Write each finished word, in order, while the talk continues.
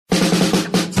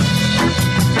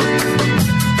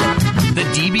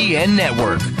DBN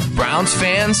Network. Browns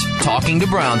fans talking to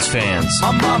Browns fans.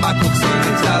 My mama cooks in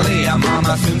Italy,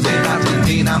 mama swims in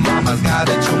Argentina, mama's got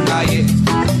a chungaye.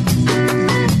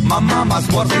 My mama's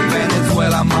works in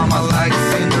Venezuela, mama likes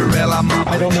Cinderella.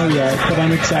 Mama I don't know yet, but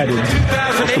I'm excited.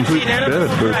 2018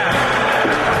 NFL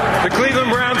Draft. The Cleveland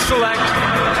Browns select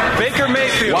Baker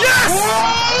Mayfield. Yes!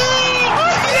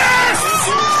 Yes!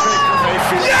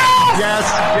 Yes! Yes,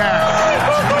 yes.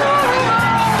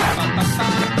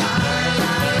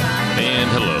 And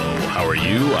hello, how are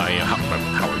you?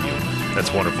 How are you?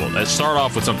 That's wonderful. Let's start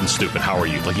off with something stupid. How are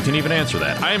you? Like you can even answer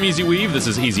that. I am Easy Weave. This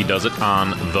is Easy Does It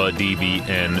on the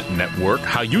DBN Network.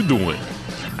 How you doing?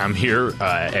 I'm here,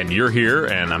 and you're here,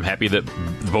 and I'm happy that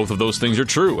both of those things are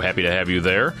true. Happy to have you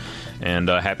there, and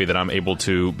happy that I'm able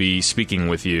to be speaking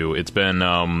with you. It's been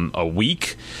a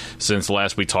week since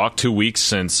last we talked, 2 weeks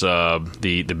since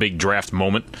the big draft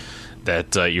moment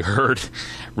that you heard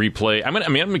replay. I'm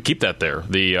gonna keep that there.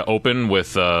 The open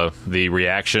with the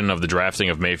reaction of the drafting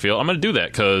of Mayfield. I'm gonna do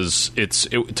that because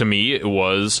to me it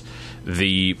was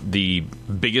the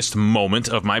biggest moment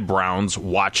of my Browns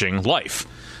watching life.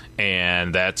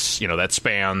 And that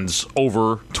spans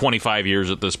over 25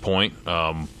 years at this point.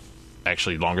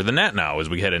 Actually, longer than that now as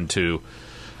we head into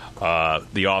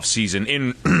the off season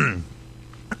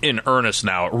in earnest.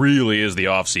 Now it really is the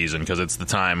off season because it's the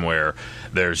time where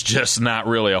there's just not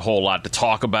really a whole lot to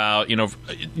talk about.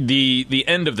 The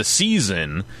end of the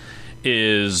season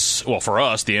is, well, for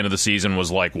us, the end of the season was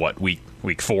like what, week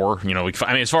 4. Week 5.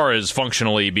 I mean, as far as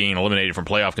functionally being eliminated from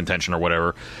playoff contention or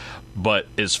whatever. But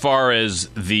as far as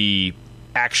the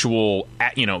actual,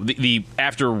 the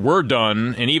after we're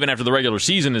done, and even after the regular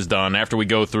season is done, after we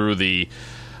go through the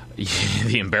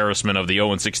embarrassment of the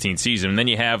 0-16 season, and then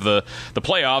you have the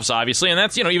playoffs, obviously, and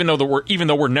that's even though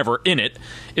we're never in it,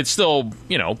 it's still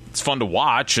it's fun to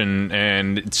watch,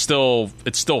 and it's still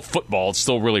football, it's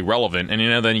still really relevant, and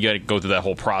then you got to go through that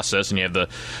whole process, and you have the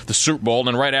Super Bowl, and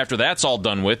then right after that's all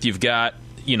done with, you've got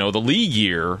the league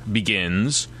year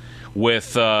begins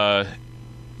with the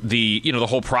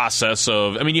whole process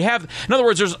of, you have, in other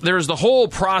words, there's the whole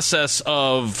process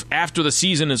of after the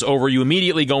season is over, you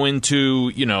immediately go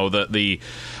into the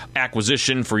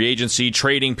acquisition, free agency,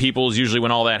 trading people is usually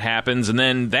when all that happens, and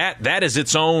then that is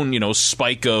its own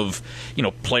spike of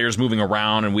players moving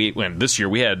around, and this year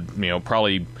we had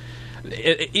probably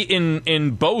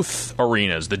in both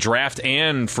arenas, the draft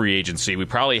and free agency, we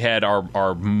probably had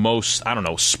our most,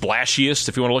 splashiest,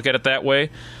 if you want to look at it that way,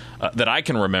 that I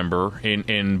can remember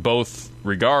in both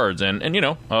regards, and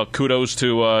kudos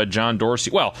to John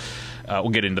Dorsey. Well, we'll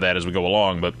get into that as we go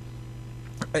along, but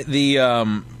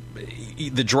the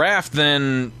draft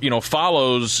then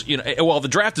follows. The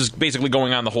draft is basically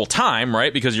going on the whole time,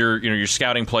 right? Because you're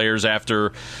scouting players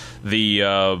after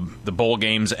the bowl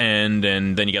games end,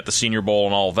 and then you got the Senior Bowl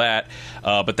and all that.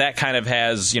 But that kind of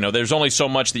has, there's only so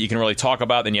much that you can really talk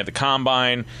about. Then you have the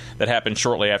Combine that happened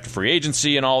shortly after free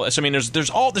agency and all this.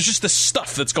 There's just this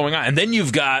stuff that's going on. And then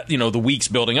you've got, the weeks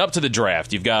building up to the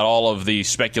draft. You've got all of the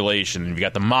speculation, and you've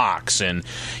got the mocks, and,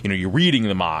 you're reading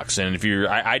the mocks. And if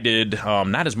I did,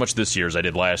 not as much this year as I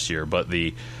did last year, but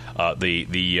the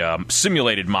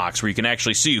simulated mocks where you can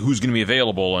actually see who's going to be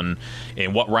available and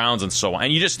what rounds and so on.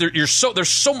 And there's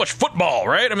so much football,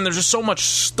 right? There's just so much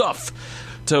stuff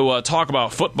to talk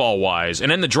about football-wise.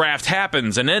 And then the draft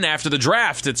happens, and then after the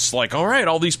draft, it's like, all right,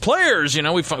 all these players,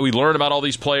 we learn about all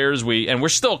these players, and we're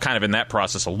still kind of in that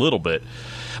process a little bit.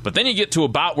 But then you get to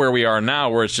about where we are now,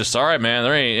 where it's just, all right, man,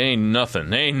 there ain't nothing.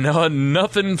 There ain't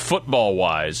nothing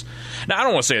football-wise. Now, I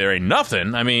don't want to say there ain't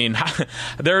nothing.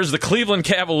 There's the Cleveland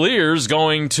Cavaliers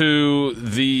going to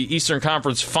the Eastern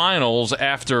Conference Finals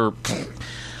after,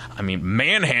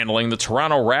 manhandling the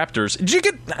Toronto Raptors. Did you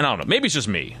get, I don't know, maybe it's just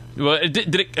me.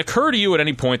 Did it occur to you at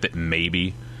any point that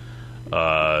maybe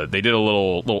they did a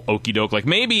little okey doke? Like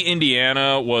maybe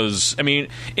Indiana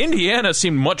Indiana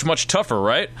seemed much, much tougher,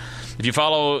 right? If you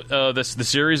follow the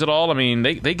series at all,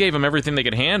 they gave them everything they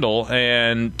could handle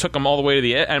and took them all the way to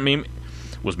the end.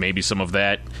 Was maybe some of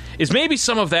that some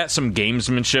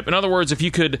gamesmanship? In other words, if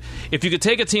you could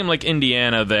take a team like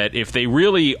Indiana, that if they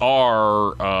really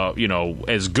are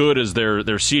as good as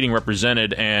their seeding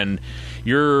represented, and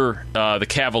you're the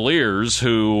Cavaliers,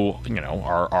 who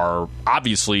are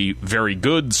obviously very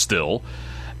good still,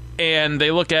 and they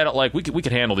look at it like we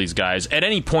could handle these guys at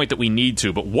any point that we need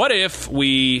to. But what if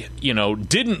we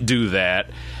didn't do that,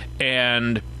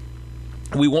 and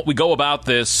we go about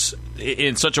this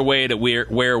in such a way that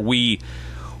where we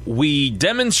we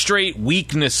demonstrate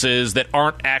weaknesses that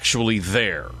aren't actually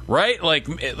there, right? Like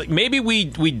maybe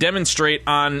we demonstrate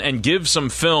on and give some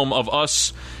film of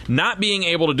us not being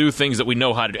able to do things that we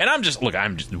know how to do. And I'm just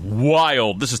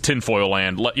wild. This is tinfoil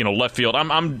land, left field.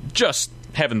 I'm just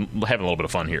having a little bit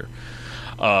of fun here.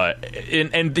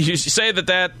 And you say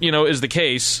that is the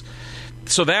case.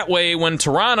 So that way, when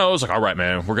Toronto's like, all right,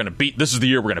 man, this is the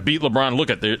year we're going to beat LeBron. Look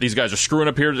at these guys are screwing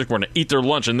up here. We're going to eat their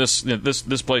lunch in this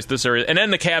place, this area. And then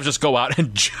the Cavs just go out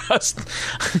and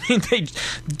they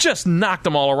just knocked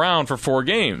them all around for 4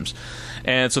 games.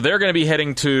 And so they're going to be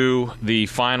heading to the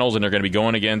finals, and they're going to be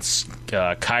going against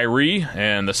Kyrie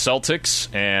and the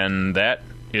Celtics. And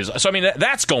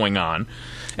that's going on.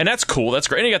 And that's cool. That's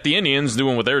great. And you got the Indians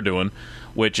doing what they're doing,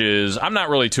 which is, I'm not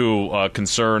really too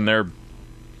concerned. They're,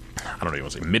 I don't even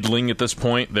want to say middling at this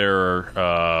point. They're,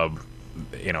 I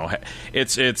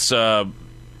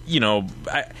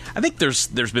think there's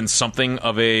been something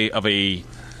of a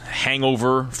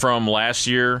hangover from last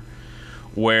year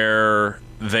where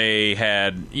they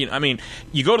had, you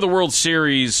go to the World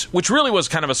Series, which really was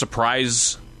kind of a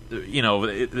surprise, in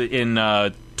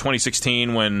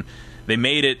 2016 when they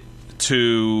made it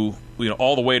to,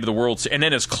 all the way to the World Series, and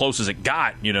then as close as it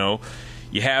got, you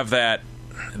have that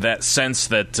sense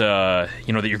that that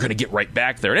you're going to get right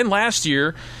back there. And last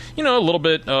year, a little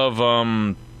bit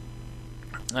of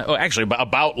actually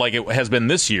about like it has been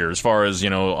this year as far as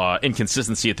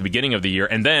inconsistency at the beginning of the year,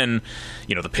 and then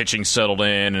the pitching settled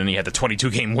in, and you had the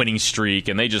 22-game winning streak,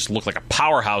 and they just looked like a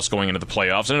powerhouse going into the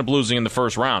playoffs, and ended up losing in the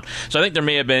first round. So I think there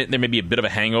may be a bit of a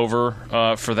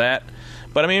hangover for that.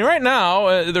 But, right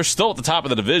now, they're still at the top of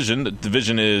the division. The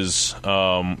division is,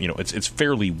 it's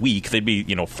fairly weak. They'd be,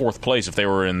 4th place if they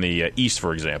were in the East,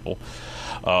 for example.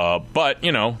 But,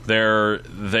 they're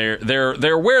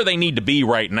where they need to be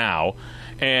right now.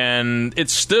 And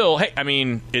it's still,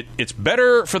 it's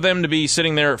better for them to be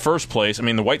sitting there at first place.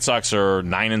 The White Sox are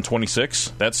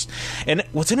 9-26. And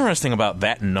what's interesting about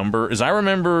that number is I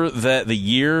remember that the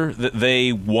year that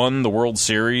they won the World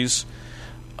Series,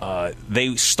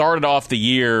 they started off the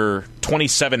year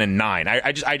 27-9.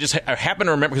 I happen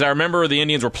to remember because I remember the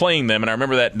Indians were playing them, and I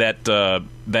remember that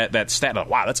stat.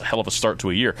 Wow, that's a hell of a start to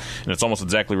a year, and it's almost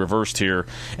exactly reversed here.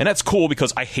 And that's cool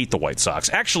because I hate the White Sox.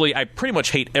 Actually, I pretty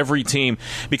much hate every team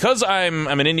because I'm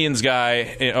an Indians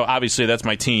guy. Obviously, that's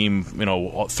my team.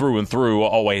 Through and through,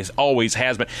 always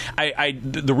has been.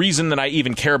 The reason that I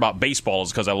even care about baseball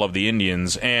is because I love the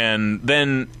Indians, and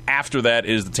then after that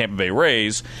is the Tampa Bay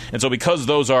Rays, and so because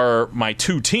those are my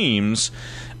 2 teams.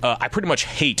 I pretty much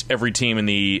hate every team in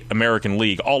the American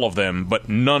League, all of them, but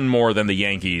none more than the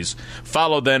Yankees,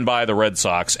 followed then by the Red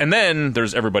Sox, and then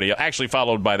there's everybody. Actually,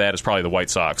 followed by that is probably the White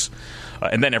Sox,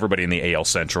 and then everybody in the AL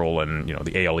Central and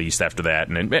the AL East after that,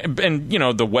 and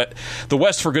the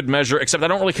West for good measure. Except I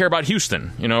don't really care about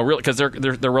Houston, really, because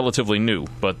they're relatively new,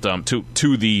 but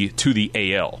to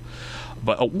the AL.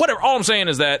 But whatever. All I'm saying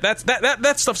is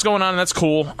that stuff's going on, and that's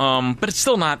cool. But it's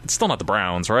still not the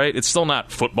Browns, right? It's still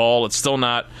not football. It's still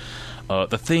not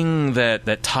the thing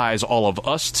that ties all of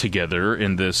us together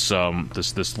in this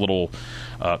little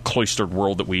cloistered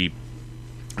world that we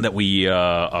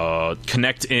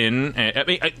connect in.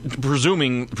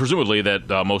 Presumably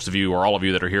that most of you or all of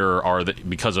you that are here are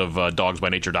because of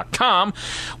dogsbynature.com,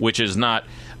 which is not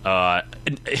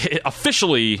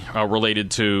officially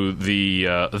related to the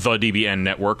DBN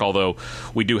Network, although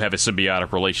we do have a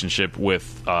symbiotic relationship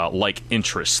with like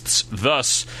interests.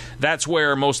 Thus, that's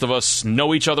where most of us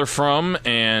know each other from,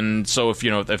 and so if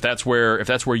that's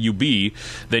where you be,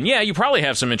 then yeah, you probably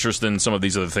have some interest in some of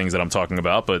these other things that I'm talking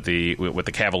about, but with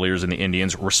the Cavaliers and the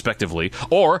Indians, respectively.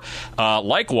 Or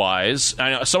likewise, I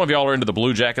know some of y'all are into the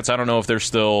Blue Jackets. I don't know if they're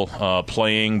still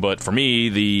playing, but for me,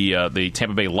 the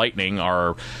Tampa Bay Lightning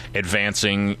are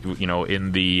advancing,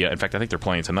 in fact, I think they're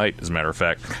playing tonight, as a matter of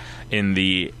fact, in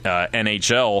the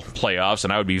NHL playoffs,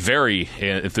 and I would be very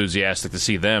enthusiastic to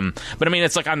see them. But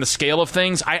it's like on the scale of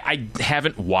things, I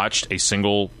haven't watched a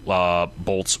single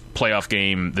Bolts playoff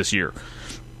game this year.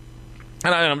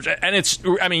 Am I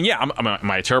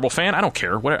a terrible fan? I don't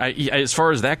care. As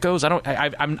far as that goes,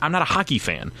 I'm not a hockey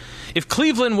fan. If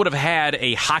Cleveland would have had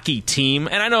a hockey team,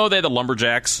 and I know they had the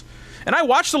Lumberjacks, and I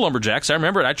watched the Lumberjacks. I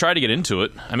remember it. I tried to get into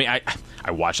it. I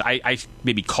watched. I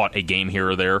maybe caught a game here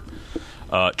or there,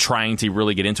 trying to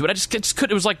really get into it. I just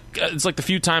couldn't. It's like the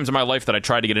few times in my life that I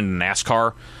tried to get into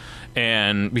NASCAR,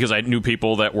 and because I knew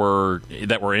people that were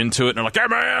into it, and they're like, "Hey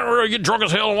man, we're gonna get drunk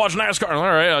as hell and watch NASCAR." All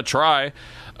right, I'll try.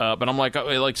 But I'm like,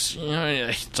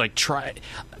 it's like try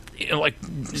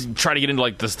to get into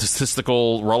like the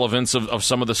statistical relevance of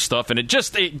some of the stuff, and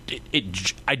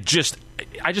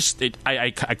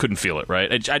I couldn't feel it,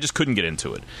 right? I just couldn't get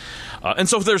into it. And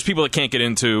so there's people that can't get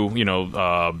into,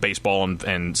 baseball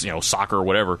and soccer or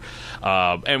whatever.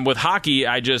 And with hockey,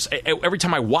 every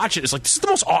time I watch it, it's like, this is the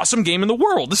most awesome game in the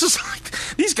world. This is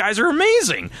like, these guys are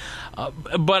amazing.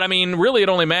 But I mean, really, it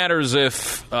only matters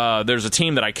if there's a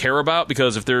team that I care about,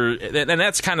 because if and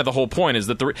that's kind of the whole point, is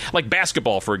that like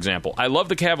basketball, for example. I love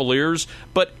the Cavaliers,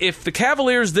 but if the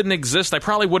Cavaliers didn't exist, I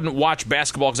probably wouldn't watch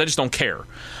basketball because I just don't care.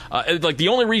 Like the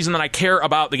only reason that I care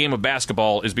about the game of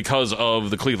basketball is because of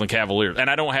the Cleveland Cavaliers, and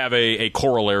I don't have a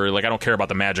corollary. Like I don't care about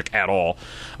the Magic at all.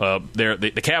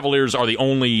 The Cavaliers are the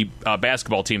only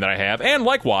basketball team that I have, and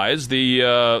likewise,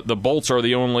 the Bolts are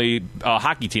the only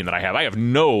hockey team that I have. I have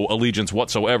no allegiance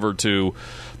whatsoever to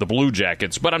the Blue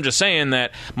Jackets, but I'm just saying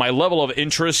that my level of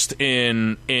interest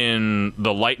in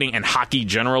the Lightning and hockey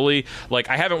generally, like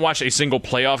I haven't watched a single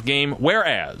playoff game,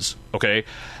 whereas, okay,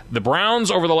 the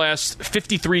Browns over the last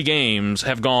 53 games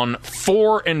have gone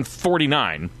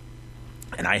 4-49,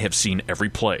 and I have seen every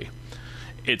play.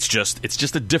 It's just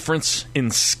a difference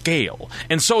in scale.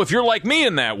 And so if you're like me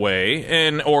in that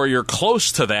way, or you're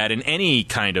close to that in any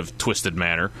kind of twisted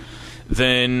manner,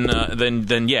 then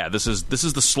yeah, this is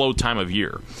the slow time of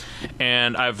year.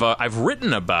 And I've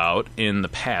written about in the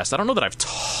past. I don't know that I've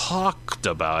talked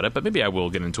about it, but maybe I will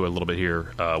get into it a little bit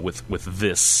here with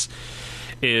this.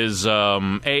 Is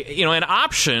an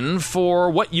option for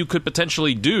what you could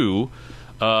potentially do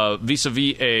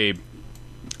vis-a-vis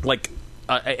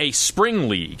a spring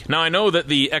league. Now I know that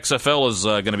the XFL is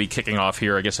going to be kicking off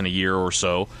here, I guess, in a year or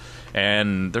so,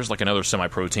 and there's like another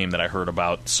semi-pro team that I heard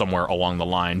about somewhere along the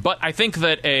line. But I think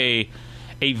that a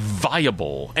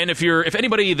viable, and if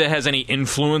anybody that has any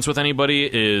influence with anybody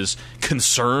is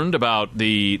concerned about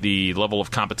the level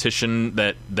of competition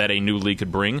that a new league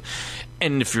could bring,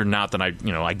 and if you're not, then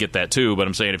I get that too. But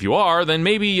I'm saying if you are, then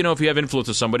maybe if you have influence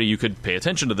with somebody, you could pay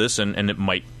attention to this, and it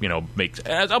might make.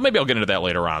 Maybe I'll get into that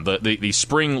later on. The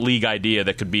spring league idea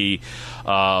that could be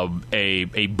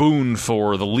a boon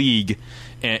for the league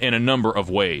in a number of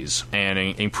ways, and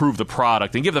improve the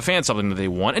product and give the fans something that they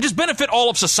want, and just benefit all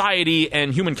of society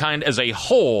and humankind as a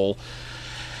whole.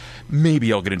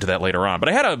 Maybe I'll get into that later on. But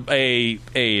I had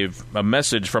a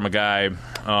message from a guy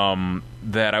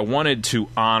that I wanted to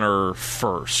honor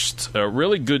first. A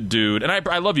really good dude, and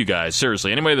I love you guys,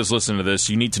 seriously. Anybody that's listening to this,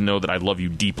 you need to know that I love you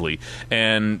deeply.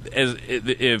 And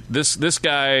if this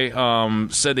guy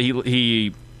said that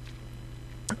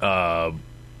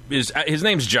his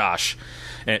name's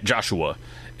Joshua.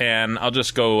 And I'll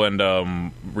just go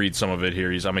and read some of it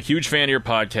here. I'm a huge fan of your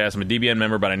podcast. I'm a DBN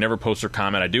member, but I never post or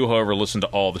comment. I do, however, listen to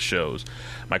all the shows.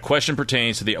 My question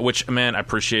pertains to which, man, I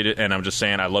appreciate it, and I'm just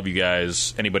saying I love you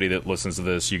guys. Anybody that listens to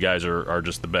this, you guys are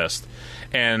just the best.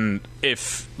 And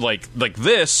if, like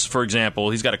this, for example,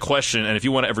 he's got a question, and if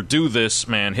you want to ever do this,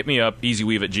 man, hit me up,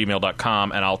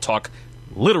 easyweave@gmail.com, and I'll talk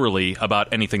literally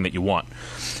about anything that you want.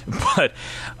 But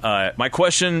my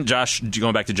question, Josh,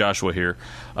 going back to Joshua here,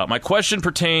 my question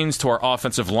pertains to our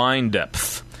offensive line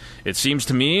depth. It seems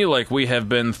to me like we have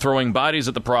been throwing bodies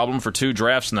at the problem for 2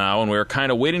 drafts now, and we are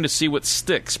kind of waiting to see what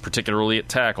sticks, particularly at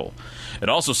tackle. It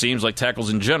also seems like tackles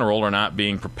in general are not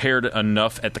being prepared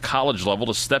enough at the college level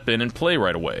to step in and play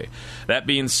right away. That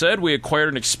being said, we acquired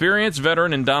an experienced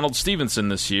veteran in Donald Stevenson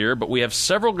this year, but we have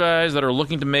several guys that are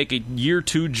looking to make a year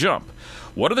 2 jump.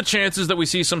 What are the chances that we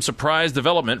see some surprise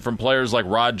development from players like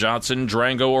Rod Johnson,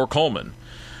 Drango, or Coleman?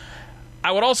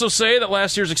 I would also say that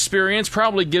last year's experience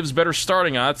probably gives better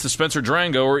starting odds to Spencer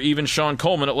Drango or even Sean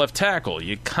Coleman at left tackle.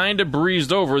 You kind of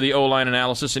breezed over the O-line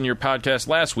analysis in your podcast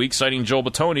last week, citing Joel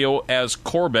Bitonio as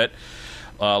Corbett,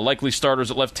 likely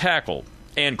starters at left tackle,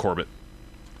 and Corbett.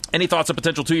 Any thoughts on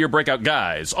potential 2-year breakout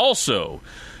guys? Also,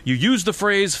 you used the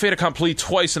phrase fait accompli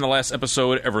twice in the last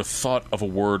episode. Ever thought of a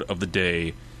word of the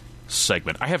day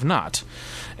segment? I have not.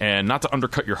 And not to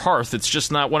undercut your hearth, it's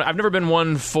just not one. I've never been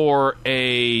one for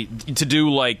to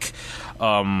do like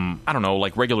I don't know,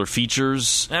 like regular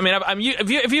features. I mean,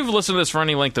 if you've listened to this for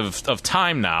any length of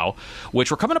time now, which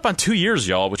we're coming up on 2 years,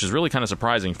 y'all, which is really kind of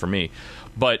surprising for me,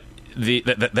 but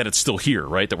that it's still here,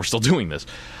 right? That we're still doing this.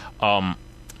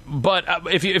 But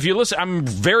if you listen, I'm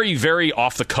very, very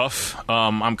off the cuff.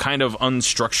 I'm kind of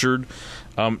unstructured.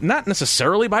 Not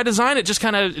necessarily by design. It just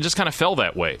kind of fell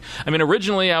that way. I mean,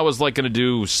 originally I was like going to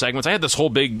do segments. I had this whole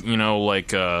big,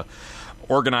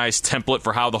 organized template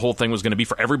for how the whole thing was going to be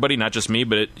for everybody, not just me.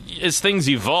 But as things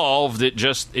evolved, it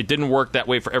didn't work that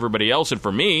way for everybody else. And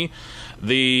for me,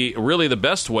 the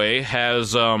best way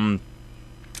has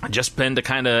just been to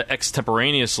kind of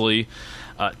extemporaneously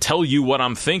tell you what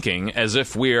I'm thinking as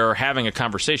if we're having a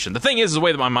conversation. The thing is, the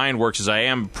way that my mind works is I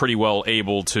am pretty well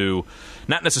able to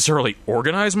not necessarily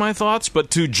organize my thoughts, but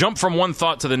to jump from one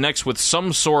thought to the next with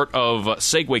some sort of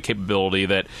segue capability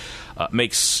that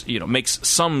makes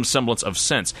some semblance of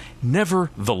sense.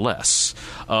 Nevertheless,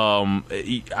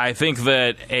 I think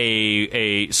that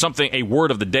a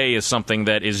word of the day is something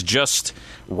that is just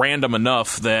random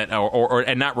enough that, or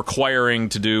and not requiring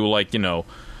to do like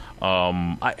I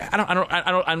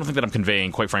don't think that I'm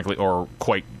conveying, quite frankly, or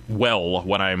quite well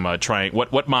what I'm trying.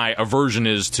 What my aversion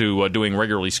is to doing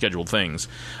regularly scheduled things.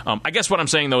 I guess what I'm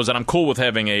saying though is that I'm cool with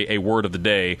having a word of the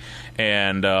day,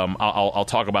 and I'll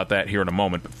talk about that here in a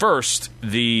moment. But first,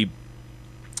 the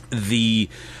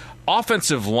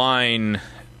offensive line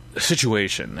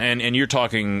situation, and you're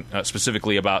talking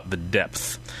specifically about the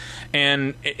depth.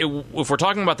 And if we're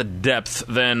talking about the depth,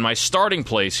 then my starting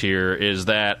place here is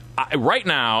that right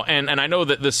now, and I know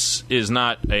that this is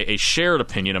not a shared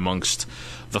opinion amongst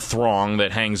the throng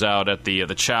that hangs out at the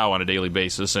Chow on a daily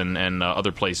basis and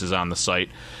other places on the site,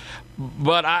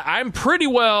 but I'm pretty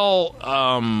well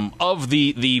of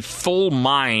the full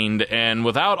mind and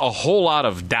without a whole lot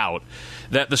of doubt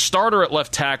that the starter at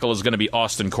left tackle is going to be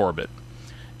Austin Corbett.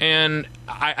 And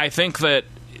I think that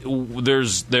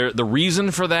the reason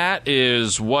for that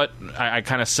is what I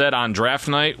kind of said on draft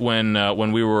night when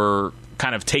we were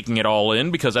kind of taking it all in,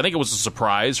 because I think it was a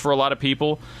surprise for a lot of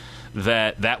people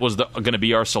that was going to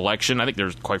be our selection. I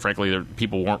think quite frankly,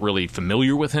 people weren't really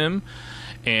familiar with him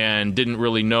and didn't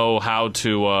really know how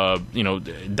to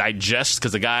digest,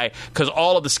 because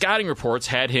all of the scouting reports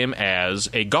had him as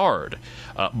a guard,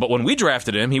 but when we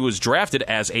drafted him, he was drafted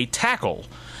as a tackle.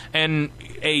 And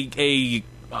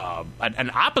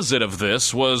an opposite of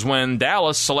this was when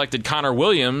Dallas selected Connor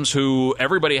Williams, who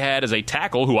everybody had as a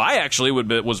tackle, who I actually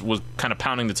was kind of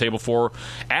pounding the table for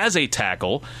as a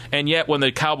tackle, and yet when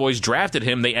the Cowboys drafted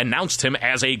him, they announced him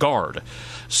as a guard.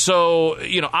 So,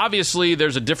 obviously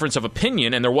there's a difference of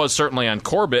opinion, and there was certainly on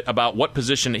Corbett about what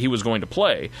position he was going to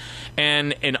play.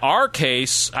 And in our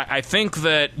case, I think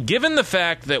that given the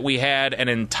fact that we had an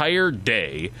entire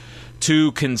day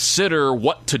to consider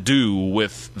what to do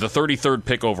with the 33rd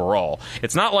pick overall.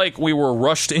 It's not like we were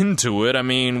rushed into it. I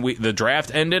mean, the draft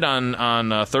ended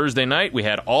on Thursday night. We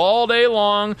had all day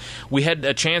long. We had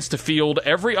a chance to field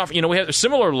every off. We had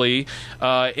similarly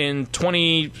in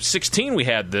 2016 we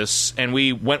had this, and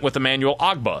we went with Emmanuel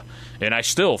Ogbah, and I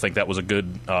still think that was a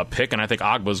good pick, and I think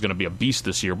Ogbah is going to be a beast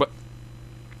this year. But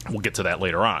we'll get to that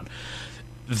later on.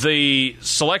 The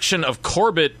selection of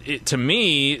Corbett, to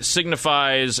me,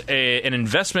 signifies an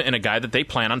investment in a guy that they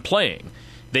plan on playing.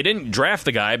 They didn't draft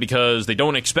the guy because they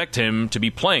don't expect him to be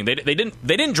playing. They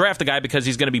didn't draft the guy because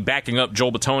he's going to be backing up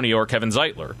Joel Bitonio or Kevin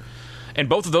Zeitler. And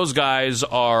both of those guys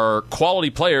are quality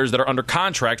players that are under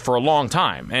contract for a long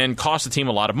time and cost the team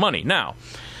a lot of money. Now,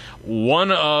 one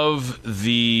of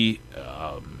the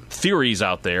theories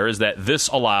out there is that this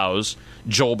allows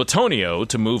Joel Bitonio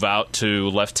to move out to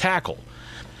left tackle.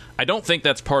 I don't think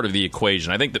that's part of the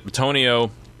equation. I think that Bitonio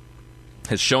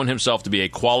has shown himself to be a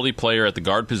quality player at the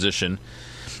guard position.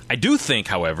 I do think,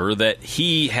 however, that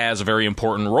he has a very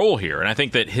important role here, and I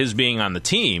think that his being on the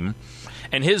team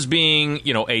and his being,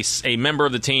 a member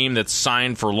of the team that's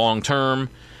signed for long term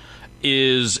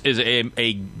is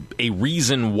a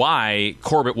reason why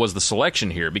Corbett was the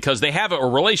selection here, because they have a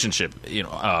relationship.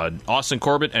 Austin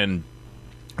Corbett and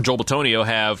Joel Bitonio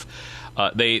have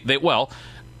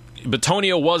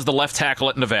Bitonio was the left tackle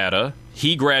at Nevada.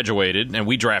 He graduated, and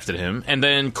we drafted him. And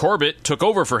then Corbett took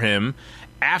over for him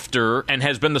after and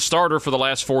has been the starter for the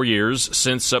last 4 years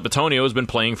since Bitonio has been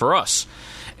playing for us.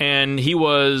 And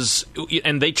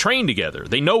they train together.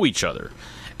 They know each other.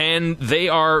 And they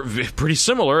are pretty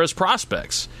similar as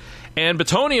prospects. And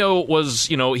Bitonio was,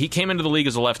 he came into the league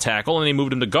as a left tackle, and they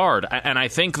moved him to guard. And I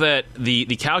think that the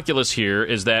calculus here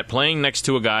is that playing next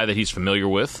to a guy that he's familiar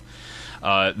with,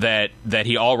 that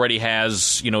he already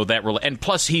has, and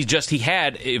plus he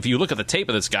had. If you look at the tape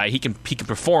of this guy, he can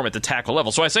perform at the tackle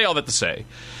level. So I say all that to say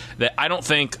that I don't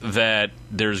think that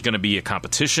there's going to be a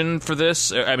competition for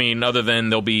this. I mean, other than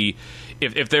there'll be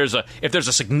if there's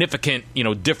a significant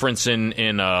difference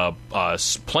in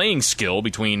playing skill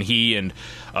between he and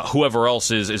whoever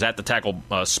else is at the tackle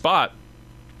spot.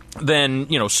 then,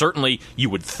 certainly you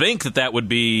would think that would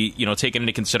be, taken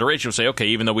into consideration. Say, okay,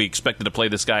 even though we expected to play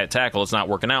this guy at tackle, it's not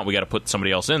working out. We got to put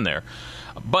somebody else in there.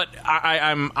 But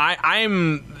I'm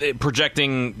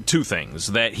projecting two things: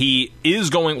 that he is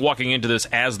walking into this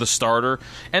as the starter,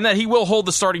 and that he will hold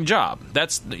the starting job.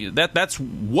 That's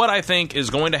what I think is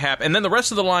going to happen. And then the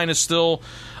rest of the line is still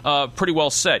pretty well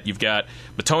set. You've got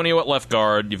Bitonio at left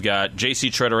guard, you've got J.C.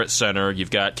 Treader at center,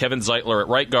 you've got Kevin Zeitler at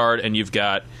right guard, and you've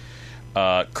got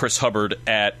Chris Hubbard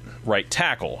at right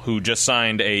tackle, who just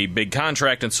signed a big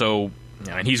contract, and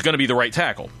he's going to be the right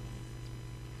tackle.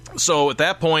 So at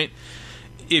that point,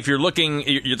 if you're looking,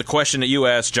 the question that you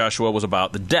asked, Joshua, was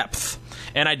about the depth,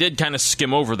 and I did kind of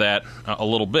skim over that a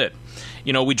little bit.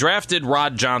 We drafted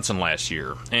Rod Johnson last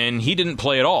year, and he didn't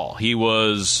play at all. He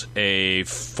was a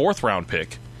fifth round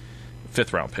pick. I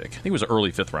think it was an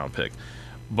early fifth round pick.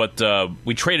 But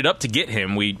we traded up to get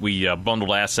him. We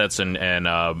bundled assets and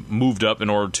moved up in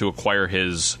order to acquire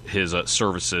his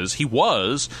services. He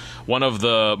was one of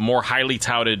the more highly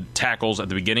touted tackles at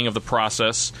the beginning of the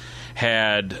process.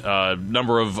 Had a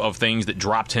number of things that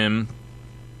dropped him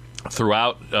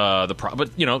throughout but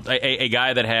a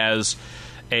guy that has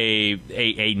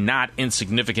a not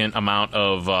insignificant amount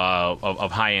of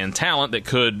high end talent that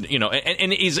could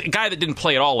and he's a guy that didn't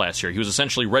play at all last year. He was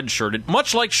essentially redshirted,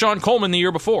 much like Sean Coleman the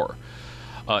year before.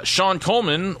 Sean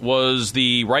Coleman was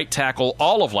the right tackle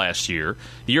all of last year.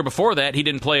 The year before that, he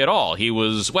didn't play at all. He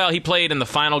played in the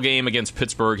final game against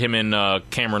Pittsburgh. Him and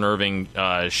Cameron Irving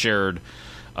shared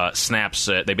snaps.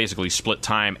 They basically split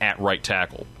time at right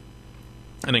tackle.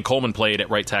 And then Coleman played at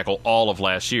right tackle all of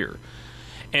last year.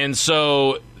 And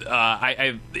so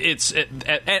I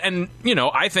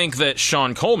think that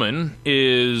Sean Coleman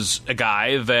is a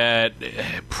guy that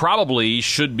probably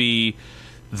should be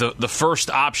the first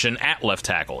option at left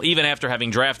tackle, even after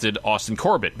having drafted Austin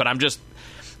Corbett. But I'm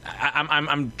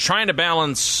trying to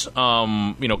balance,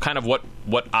 kind of what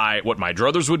my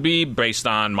druthers would be based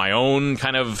on my own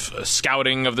kind of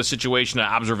scouting of the situation,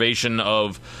 observation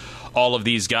of all of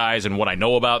these guys and what I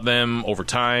know about them over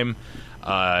time.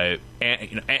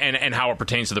 And how it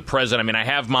pertains to the present. I mean, I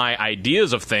have my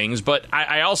ideas of things, but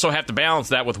I also have to balance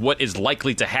that with what is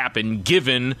likely to happen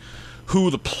given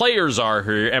who the players are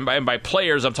here. And by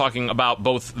players, I'm talking about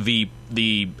both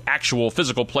the actual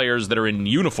physical players that are in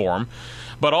uniform,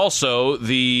 but also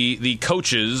the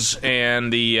coaches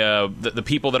and the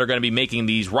people that are going to be making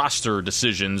these roster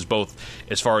decisions, both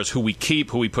as far as who we keep,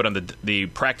 who we put on the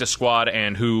practice squad,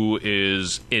 and who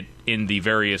is in the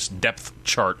various depth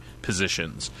chart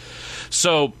positions.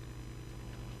 So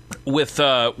with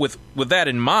that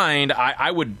in mind,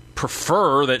 I would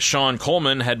prefer that Sean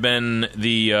Coleman had been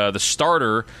the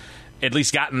starter, at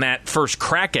least gotten that first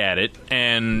crack at it,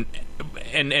 and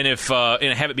if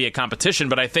and have it be a competition.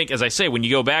 But I think, as I say, when you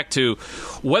go back to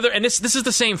whether, and this is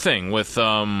the same thing with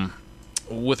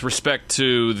respect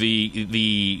to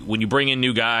the when you bring in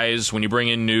new guys, when you bring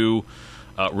in new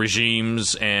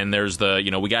regimes, and there's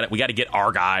we got to get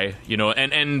our guy,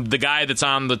 and the guy that's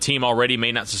on the team already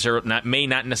may not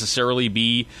necessarily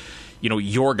be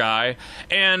your guy.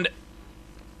 And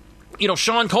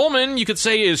Sean Coleman, you could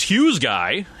say, is Hugh's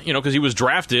guy, because he was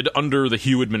drafted under the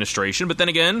Hugh administration. But then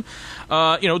again,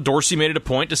 Dorsey made it a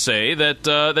point to say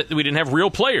that we didn't have real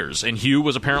players, and Hugh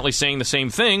was apparently saying the same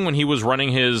thing when he was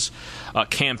running his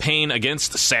campaign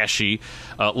against Sashi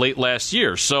late last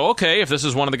year. So, okay, if this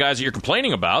is one of the guys that you're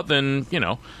complaining about, then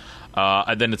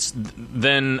I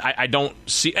don't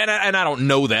see, and I don't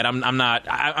know that.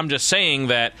 I'm just saying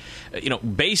that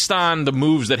based on the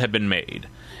moves that have been made,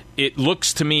 it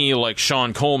looks to me like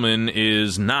Sean Coleman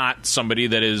is not somebody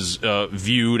that is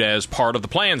viewed as part of the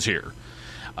plans here.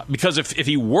 Because if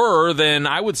he were, then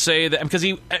I would say that, because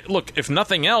if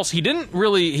nothing else, he didn't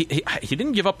really he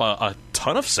didn't give up a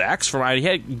ton of sacks.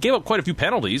 He gave up quite a few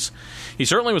penalties. He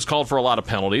certainly was called for a lot of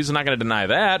penalties. I'm not going to deny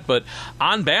that, but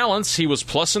on balance, he was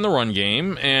plus in the run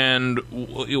game, and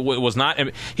it was not.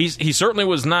 He certainly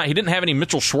was not. He didn't have any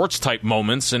Mitchell Schwartz type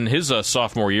moments in his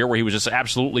sophomore year where he was just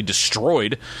absolutely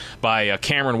destroyed by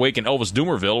Cameron Wake and Elvis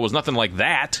Dumerville. It was nothing like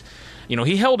that.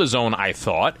 He held his own, I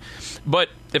thought. But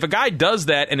if a guy does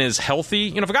that and is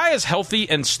healthy, if a guy is healthy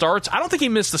and starts, I don't think he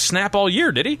missed a snap all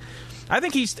year, did he? I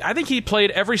think he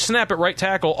played every snap at right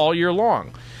tackle all year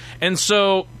long. And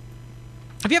so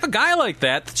if you have a guy like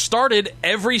that started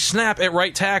every snap at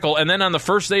right tackle, and then on the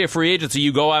first day of free agency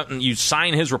you go out and you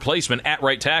sign his replacement at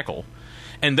right tackle,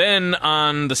 and then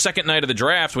on the second night of the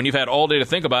draft, when you've had all day to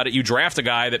think about it, you draft a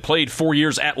guy that played 4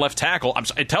 years at left tackle,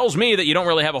 it tells me that you don't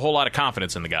really have a whole lot of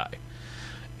confidence in the guy.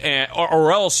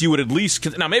 Or else you would at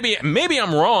least... Now, maybe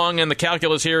I'm wrong, and the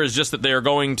calculus here is just that they're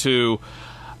going to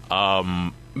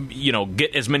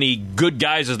get as many good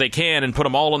guys as they can and put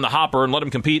them all in the hopper and let them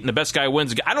compete and the best guy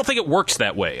wins. I don't think it works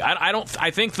that way.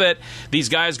 I think that these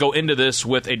guys go into this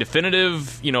with a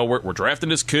definitive, we're drafting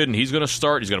this kid and he's going to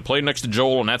start, he's going to play next to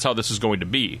Joel, and that's how this is going to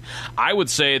be. I would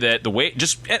say that the way,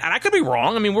 and I could be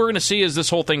wrong. I mean, we're going to see as this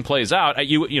whole thing plays out.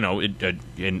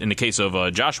 In the case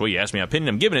of Joshua, you asked me my opinion,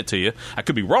 I'm giving it to you. I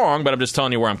could be wrong, but I'm just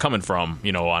telling you where I'm coming from,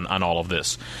 on all of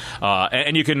this.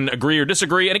 And you can agree or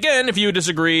disagree. And again, if you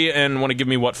disagree and want to give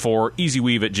me what for,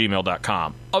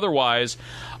 easyweave@gmail.com. Otherwise,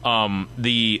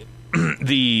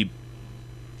 the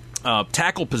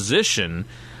tackle position,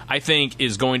 I think,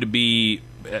 is going to be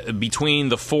between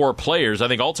the four players. I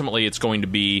think ultimately it's going to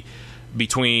be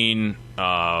between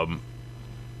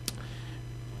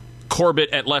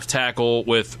Corbett at left tackle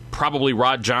with probably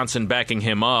Rod Johnson backing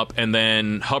him up, and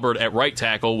then Hubbard at right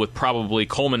tackle with probably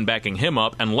Coleman backing him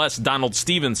up, unless Donald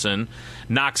Stevenson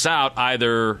knocks out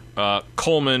either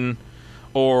Coleman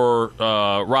or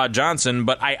Rod Johnson.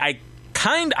 But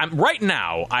right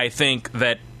now, I think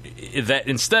that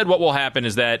instead what will happen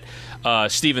is that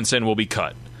Stevenson will be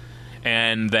cut,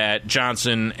 and that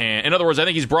Johnson, in other words, I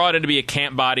think he's brought in to be a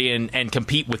camp body and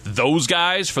compete with those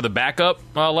guys for the backup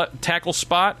tackle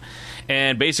spot.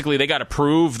 And basically, they got to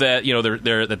prove that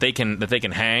that they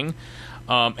can hang,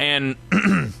 and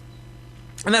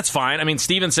and that's fine. I mean,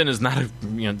 Stevenson is not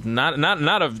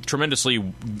a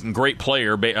tremendously great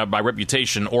player by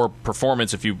reputation or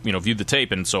performance if you view the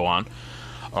tape and so on.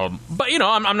 But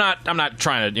I'm not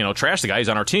trying to trash the guy. He's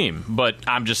on our team, but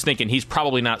I'm just thinking he's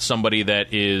probably not somebody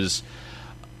that is.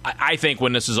 I think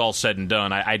when this is all said and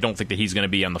done, I don't think that he's going to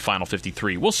be on the final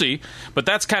 53. We'll see, but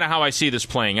that's kind of how I see this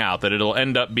playing out. That it'll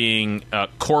end up being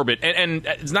Corbett, and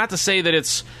it's not to say that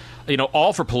it's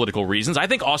all for political reasons. I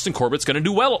think Austin Corbett's going to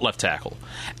do well at left tackle,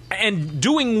 and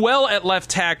doing well at left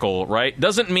tackle, right,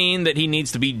 doesn't mean that he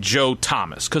needs to be Joe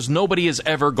Thomas, because nobody is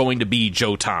ever going to be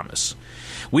Joe Thomas.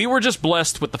 We were just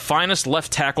blessed with the finest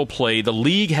left tackle play the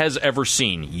league has ever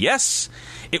seen. Yes,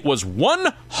 it was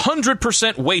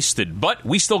 100% wasted, but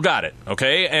we still got it,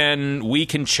 okay? And we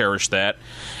can cherish that,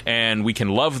 and we can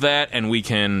love that, and we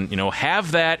can,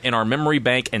 have that in our memory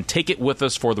bank and take it with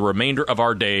us for the remainder of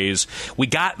our days. We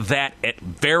got that at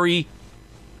very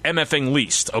MFing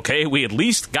least, okay? We at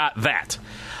least got that.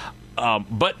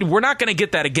 But we're not going to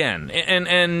get that again.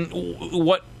 And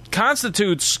what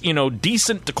constitutes,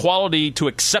 decent to quality to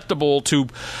acceptable to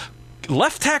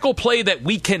left tackle play that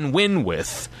we can win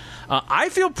with, I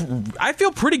feel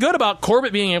pretty good about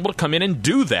Corbett being able to come in and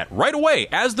do that right away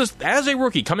as a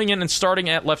rookie coming in and starting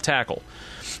at left tackle.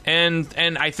 And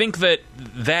I think that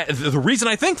the reason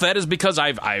I think that is because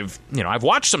I've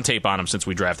watched some tape on him since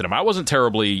we drafted him. I wasn't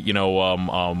terribly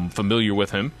familiar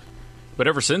with him, but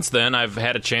ever since then I've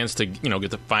had a chance to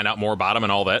get to find out more about him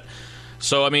and all that.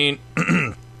 So I mean,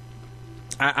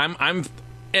 I'm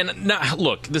and now,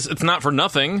 look, it's not for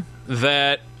nothing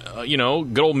that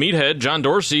good old meathead John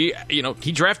Dorsey,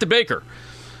 he drafted Baker.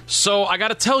 So I got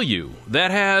to tell you,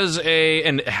 that has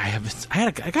I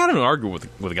got in an argument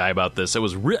with a guy about this. It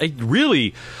was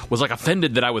really was like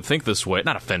offended that I would think this way.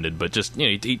 Not offended, but just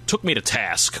he took me to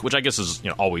task, which I guess is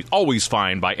always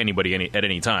fine by anybody at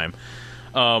any time,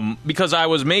 because I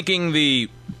was making the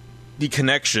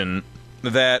connection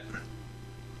that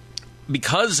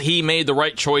because he made the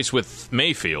right choice with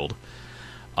Mayfield,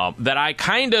 that I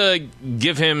kind of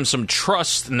give him some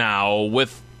trust now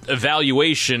with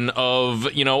evaluation of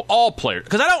all players,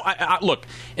 because I look,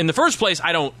 in the first place,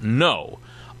 I don't know.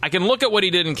 I can look at what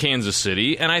he did in Kansas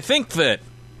City, and I think that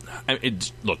I'm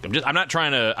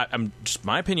just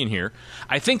my opinion here.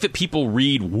 I think that people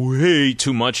read way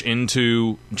too much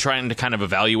into trying to kind of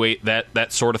evaluate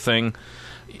that sort of thing.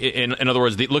 In other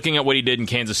words, looking at what he did in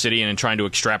Kansas City and trying to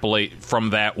extrapolate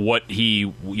from that what he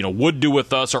would do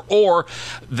with us, or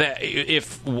that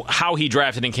if how he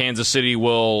drafted in Kansas City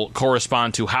will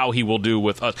correspond to how he will do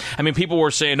with us. I mean, people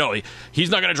were saying, no, he's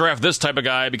not going to draft this type of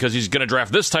guy because he's going to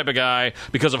draft this type of guy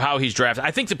because of how he's drafted.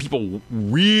 I think that people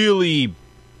really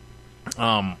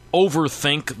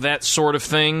overthink that sort of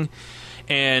thing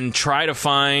and try to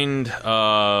find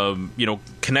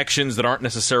connections that aren't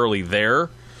necessarily there.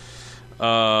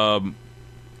 But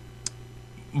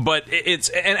it's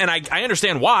and I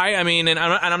understand why. I mean, and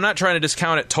I'm not trying to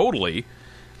discount it totally.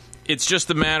 It's just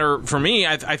a matter for me.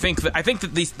 I think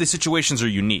that these situations are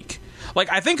unique.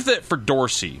 Like, I think that for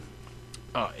Dorsey,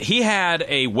 he had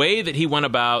a way that he went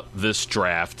about this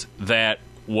draft that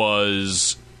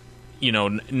was,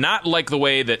 not like the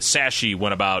way that Sashi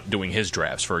went about doing his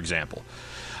drafts, for example.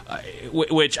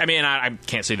 which, I mean, I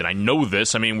can't say that I know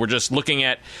this. I mean, we're just looking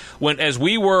at as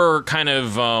we were kind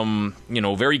of,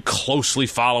 very closely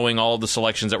following all of the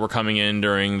selections that were coming in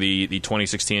during the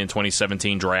 2016 and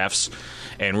 2017 drafts,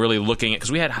 and really looking at,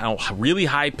 because we had really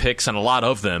high picks on a lot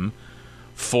of them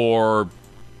for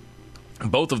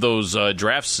both of those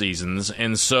draft seasons,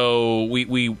 and so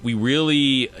we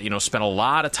really spent a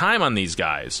lot of time on these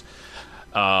guys.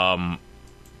 What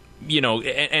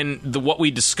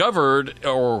we discovered,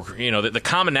 or the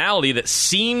commonality that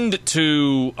seemed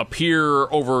to appear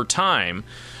over time,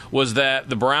 was that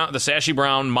the Sashi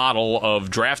Brown model of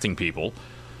drafting people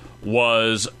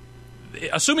was,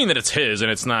 assuming that it's his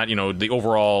and it's not the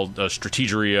overall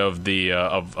strategery of the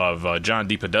of John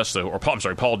DePodesta, or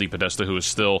Paul DePodesta, who is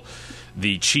still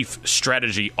the chief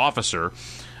strategy officer.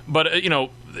 But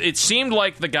it seemed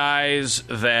like the guys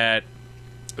that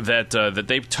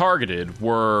they targeted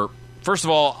were, first of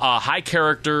all, high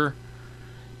character,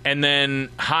 and then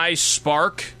high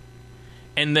spark,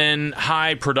 and then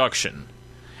high production.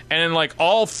 And like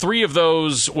all three of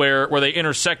those where they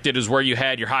intersected is where you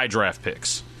had your high draft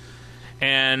picks.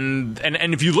 And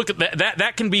if you look at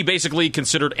that can be basically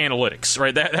considered analytics,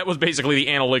 right? That was basically the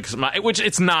analytics, which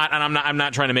it's not, and I'm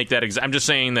not trying to make that I'm just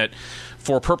saying that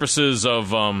for purposes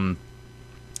of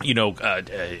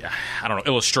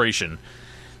illustration,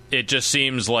 it just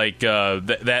seems like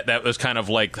that was kind of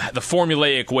like the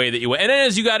formulaic way that you went. And then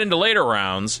as you got into later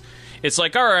rounds, it's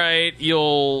like, all right,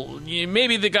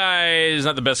 maybe the guy is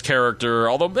not the best character,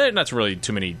 although that's really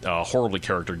too many horribly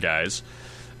character guys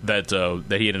that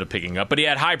he ended up picking up. But he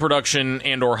had high production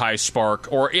and or high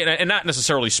spark, and not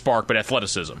necessarily spark, but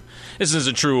athleticism. This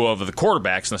isn't true of the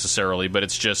quarterbacks necessarily, but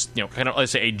it's just kind of,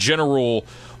 let's say, a general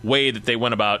way that they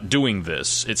went about doing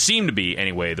this. It seemed to be,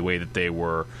 anyway, the way that they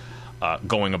were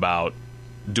going about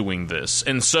doing this.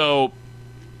 And so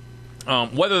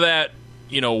whether that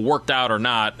worked out or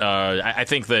not, I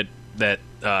think that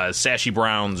Sashi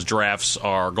Brown's drafts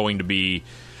are going to be,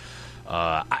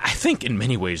 I think in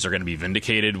many ways they're going to be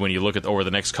vindicated when you look at over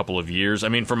the next couple of years. I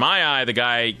mean, for my eye, the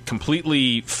guy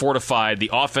completely fortified the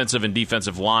offensive and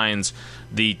defensive lines,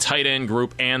 the tight end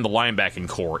group, and the linebacking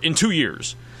core in 2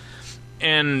 years.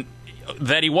 And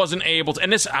that he wasn't able to,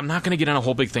 and this, I'm not going to get in a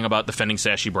whole big thing about defending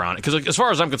Sashi Brown, because as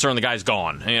far as I'm concerned, the guy's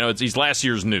gone. He's last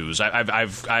year's news.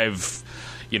 I've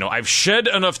shed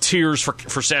enough tears for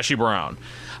Sashi Brown.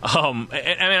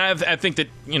 I think that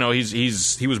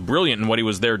he was brilliant in what he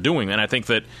was there doing, and I think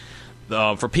that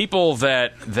for people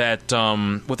that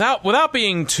without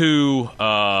being too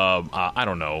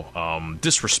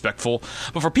disrespectful,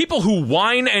 but for people who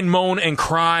whine and moan and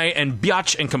cry and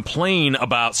bitch and complain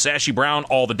about Sashi Brown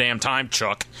all the damn time,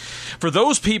 Chuck, for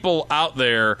those people out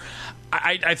there,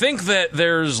 I think that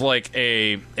there's like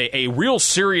a real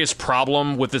serious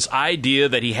problem with this idea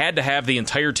that he had to have the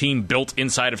entire team built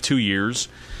inside of 2 years.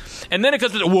 And then it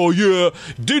comes to, well, yeah,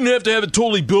 didn't have to have it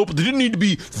totally built, but they didn't need to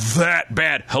be that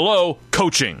bad. Hello,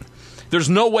 coaching. There's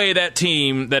no way that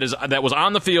team that was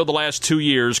on the field the last 2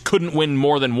 years couldn't win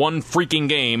more than one freaking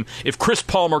game if Chris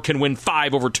Palmer can win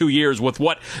 5 over 2 years with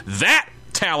what that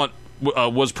talent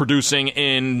was producing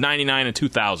in 99 and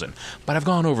 2000. But I've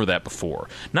gone over that before.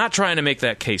 Not trying to make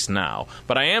that case now,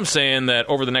 but I am saying that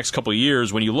over the next couple of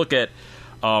years, when you look at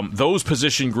those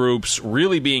position groups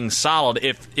really being solid,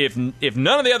 if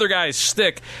none of the other guys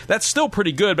stick, that's still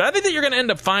pretty good. But I think that you're going to end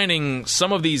up finding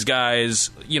some of these guys,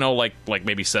 like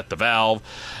maybe Seth DeValve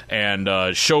and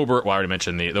Schobert. Well, I already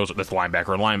mentioned that's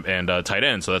linebacker and tight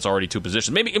end, so that's already 2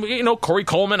 positions. Maybe Corey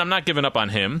Coleman. I'm not giving up on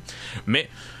him.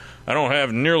 I don't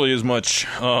have nearly as much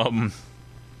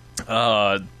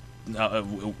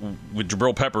with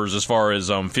Jabril Peppers as far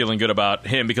as feeling good about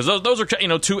him, because those are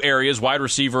 2 areas, wide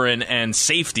receiver and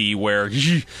safety, where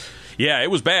yeah, it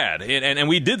was bad, and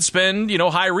we did spend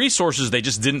high resources. They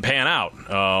just didn't pan out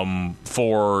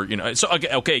for So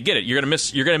okay, get it. You're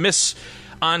gonna miss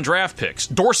on draft picks.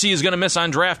 Dorsey is gonna miss on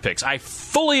draft picks. I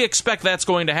fully expect that's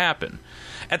going to happen.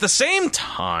 At the same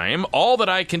time, all that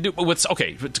I can do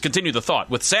to continue the thought,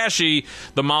 with Sashi,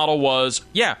 the model was,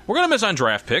 yeah, we're going to miss on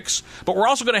draft picks, but we're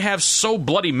also going to have so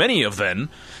bloody many of them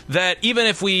that even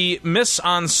if we miss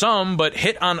on some but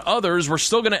hit on others, we're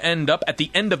still going to end up at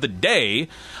the end of the day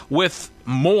with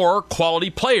more quality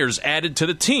players added to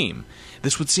the team.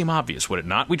 This would seem obvious, would it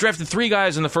not? We drafted 3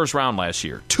 guys in the first round last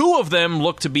year. 2 of them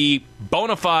look to be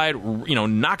bona fide,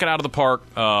 knock it out of the park.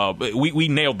 We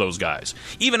nailed those guys,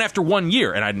 even after 1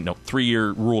 year, and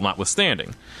 3-year rule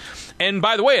notwithstanding. And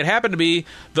by the way, it happened to be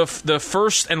the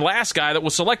first and last guy that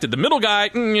was selected. The middle guy,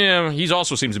 he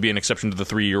also seems to be an exception to the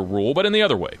 3-year rule, but in the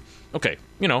other way. Okay,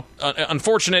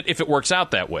 unfortunate if it works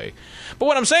out that way. But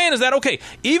what I'm saying is that, okay,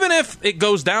 even if it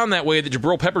goes down that way that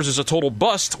Jabril Peppers is a total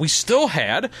bust, we still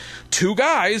had 2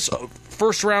 guys,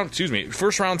 first round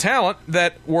talent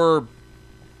that were,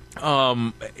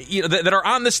 that are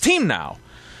on this team now.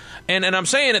 And I'm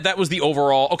saying that was the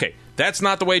overall, okay, that's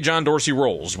not the way John Dorsey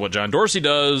rolls. What John Dorsey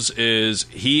does is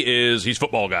he's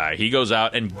football guy. He goes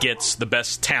out and gets the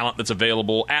best talent that's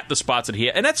available at the spots that he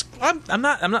has. And that's I'm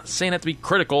not saying that to be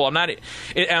critical. I'm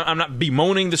not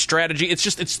bemoaning the strategy.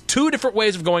 It's 2 different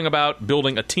ways of going about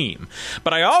building a team.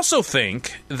 But I also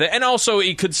think that, and also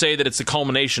you could say that it's the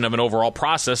culmination of an overall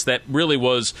process that really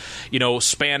was,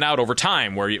 spanned out over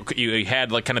time, where you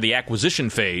had like kind of the acquisition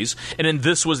phase, and then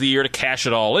this was the year to cash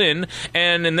it all in.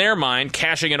 And in their mind,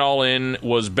 cashing it all in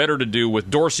was better to do with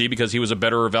Dorsey because he was a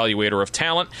better evaluator of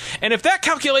talent. And if that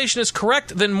calculation is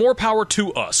correct, then more power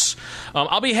to us.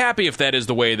 I'll be happy if that is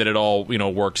the way that it all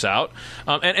works out.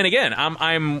 And again,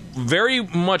 I'm very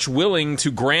much willing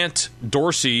to grant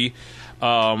Dorsey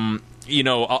a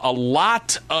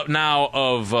lot now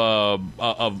of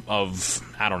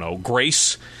I don't know,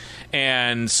 grace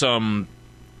and some.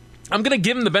 I'm going to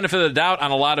give him the benefit of the doubt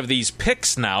on a lot of these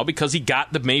picks now because he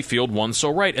got the Mayfield one so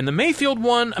right. And the Mayfield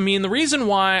one, I mean, the reason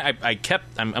why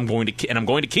I'm going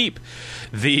to keep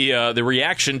the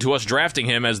reaction to us drafting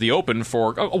him as the open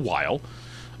for a while,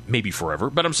 maybe forever.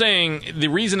 But I'm saying the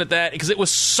reason because it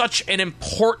was such an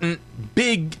important,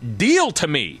 big deal to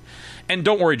me. And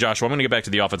don't worry, Joshua, I'm going to get back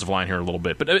to the offensive line here in a little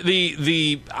bit. But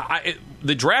the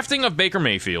drafting of Baker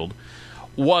Mayfield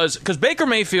was because Baker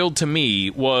Mayfield to me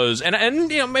was, and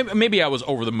maybe I was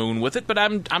over the moon with it, but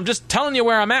I'm just telling you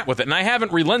where I'm at with it, and I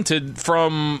haven't relented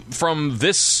from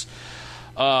this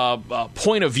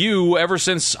point of view ever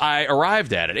since I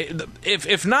arrived at it.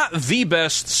 If not the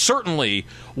best, certainly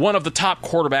one of the top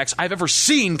quarterbacks I've ever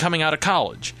seen coming out of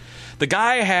college. The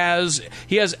guy has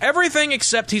everything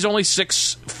except he's only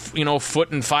 6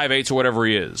 foot and 5/8 or whatever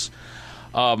he is.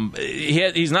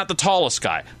 He's not the tallest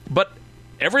guy, but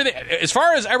everything, as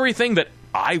far as everything that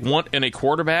I want in a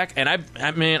quarterback, and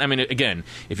I mean, again,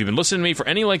 if you've been listening to me for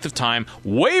any length of time,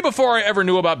 way before I ever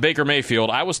knew about Baker Mayfield,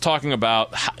 I was talking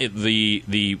about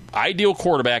the ideal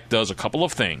quarterback does a couple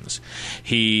of things.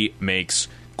 He makes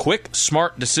quick,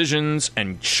 smart decisions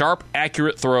and sharp,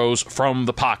 accurate throws from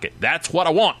the pocket. That's what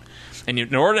I want. And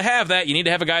in order to have that, you need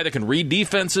to have a guy that can read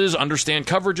defenses, understand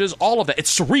coverages, all of that.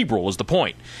 It's cerebral is the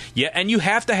point. Yeah, and you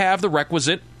have to have the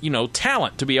requisite,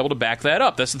 talent to be able to back that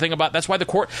up. That's the thing about that's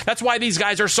why these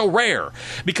guys are so rare,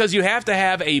 because you have to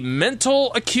have a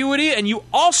mental acuity, and you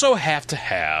also have to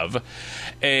have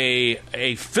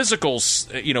a physical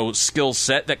skill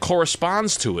set that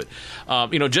corresponds to it.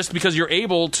 Just because you're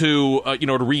able to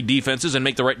to read defenses and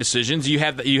make the right decisions, you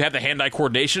have the hand-eye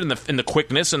coordination and the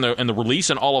quickness and the release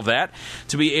and all of that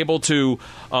to be able to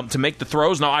make the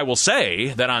throws. Now, I will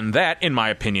say that on that, in my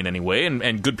opinion anyway,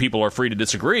 and good people are free to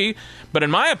disagree, but in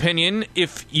my opinion,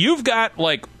 if you've got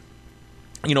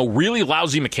really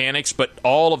lousy mechanics, but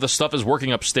all of the stuff is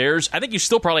working upstairs, I think you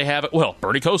still probably have it. Well,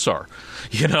 Bernie Kosar,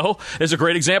 is a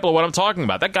great example of what I'm talking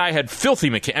about. That guy had filthy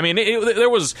mechanics. I mean, there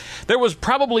was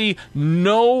probably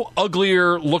no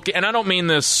uglier looking, and I don't mean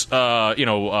this, as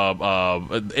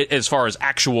far as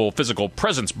actual physical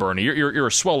presence, Bernie. You're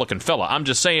a swell looking fella. I'm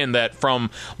just saying that from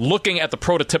looking at the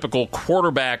prototypical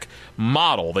quarterback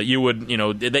model that you would,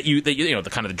 the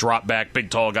kind of the drop back, big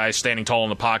tall guy standing tall in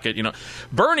the pocket,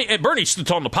 Bernie stood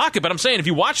tall in the pocket, but I'm saying if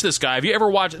you watch this guy, have you ever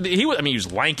watched? He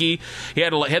was lanky. He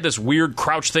had this weird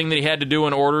crouch thing that he had to do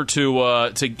in order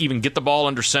to even get the ball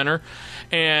under center,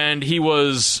 and he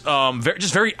was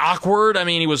very awkward. I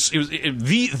mean, he was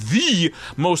the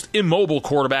most immobile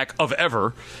quarterback of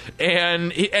ever,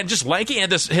 and just lanky. Had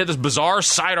this bizarre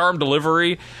sidearm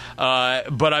delivery,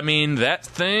 but I mean that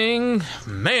thing,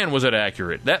 man, was it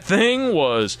accurate? That thing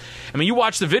was. I mean, you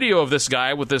watch the video of this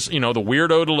guy with this, the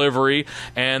weirdo delivery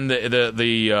and the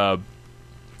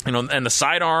and the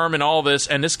sidearm and all this,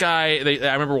 and this guy,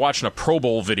 I remember watching a Pro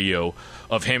Bowl video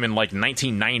of him in like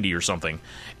 1990 or something,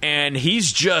 and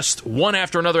he's just one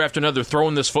after another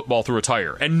throwing this football through a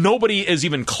tire, and nobody is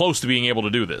even close to being able to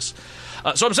do this.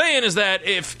 So I'm saying is that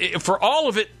if for all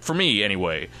of it, for me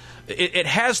anyway, it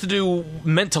has to do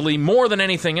mentally more than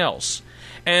anything else.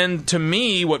 And to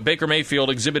me, what Baker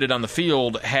Mayfield exhibited on the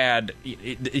field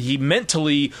he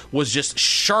mentally was just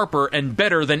sharper and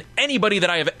better than anybody that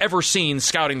I have ever seen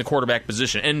scouting the quarterback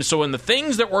position. And so in the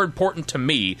things that were important to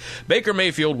me, Baker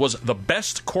Mayfield was the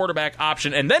best quarterback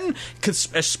option. And then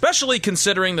especially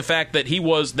considering the fact that he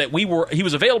was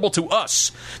available to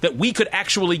us, that we could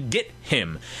actually get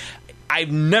him. I've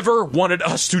never wanted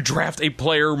us to draft a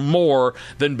player more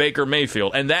than Baker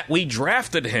Mayfield, and that we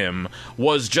drafted him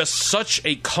was just such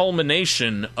a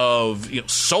culmination of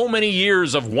so many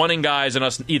years of wanting guys and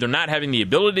us either not having the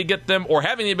ability to get them or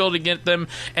having the ability to get them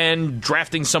and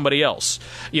drafting somebody else.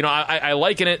 I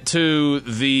liken it to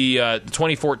the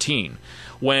 2014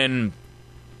 when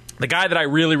the guy that I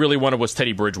really, really wanted was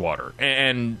Teddy Bridgewater,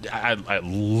 and I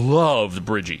loved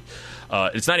Bridgie.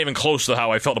 It's not even close to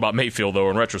how I felt about Mayfield, though,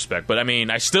 in retrospect. But I mean,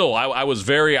 I was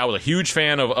a huge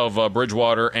fan of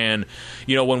Bridgewater, and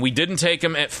when we didn't take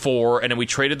him at 4, and then we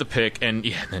traded the pick, and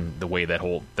then the way that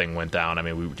whole thing went down. I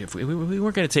mean, if we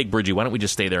weren't going to take Bridgie, why don't we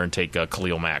just stay there and take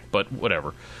Khalil Mack? But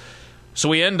whatever. So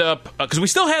we end up because we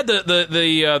still had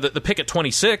the pick at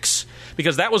 26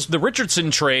 because that was the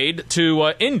Richardson trade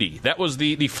to Indy. That was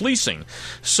the fleecing.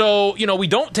 So we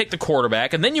don't take the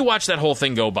quarterback, and then you watch that whole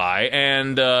thing go by,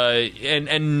 and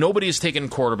nobody's taking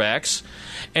quarterbacks,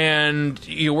 and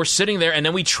we're sitting there, and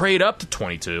then we trade up to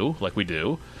 22 like we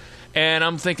do, and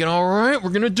I'm thinking, all right, we're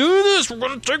gonna do this. We're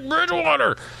gonna take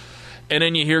Bridgewater. And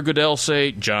then you hear Goodell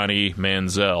say, Johnny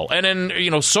Manziel. And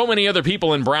then, so many other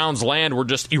people in Browns land were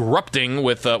just erupting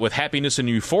with happiness and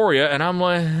euphoria. And I'm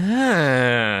like,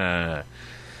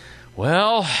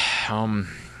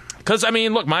 because,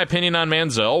 look, my opinion on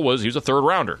Manziel was he was a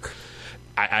third-rounder.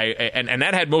 And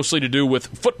that had mostly to do with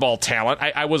football talent.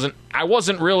 I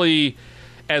wasn't really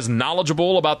as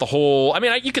knowledgeable about the whole.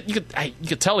 You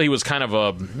could tell he was kind of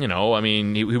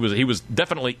he was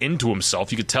definitely into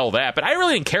himself. You could tell that, but I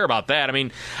really didn't care about that.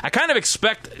 I kind of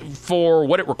expect for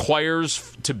what it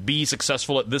requires to be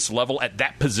successful at this level at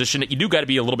that position that you do got to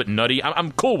be a little bit nutty.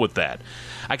 I'm cool with that.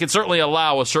 I can certainly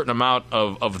allow a certain amount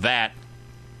of that,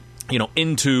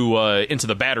 into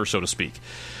the batter, so to speak.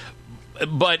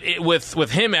 But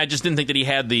with him, I just didn't think that he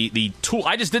had the tool.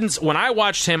 I just didn't. When I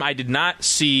watched him, I did not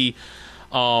see.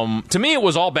 To me, it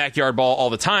was all backyard ball all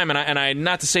the time, and I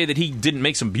not to say that he didn't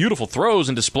make some beautiful throws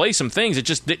and display some things. It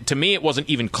just to me, it wasn't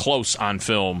even close on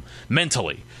film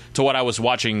mentally to what I was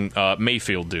watching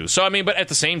Mayfield do. So but at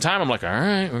the same time, I'm like, all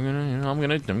right,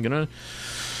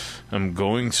 I'm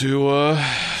going to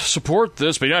support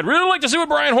this, but I'd really like to see what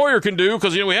Brian Hoyer can do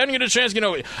because we hadn't get a chance.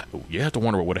 You have to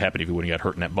wonder what would have happened if he wouldn't have got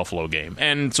hurt in that Buffalo game,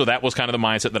 and so that was kind of the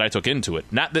mindset that I took into it.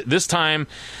 Not this time.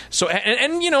 So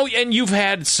and you've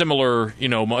had similar.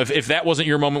 If that wasn't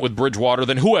your moment with Bridgewater,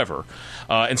 then whoever.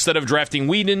 Instead of drafting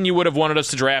Whedon, you would have wanted us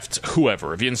to draft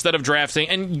whoever. If you instead of drafting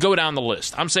and go down the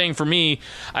list, I'm saying for me,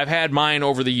 I've had mine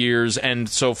over the years, and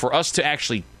so for us to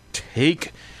actually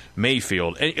take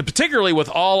Mayfield, and particularly with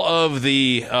all of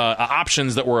the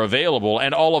options that were available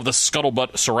and all of the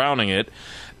scuttlebutt surrounding it,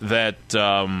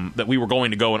 that we were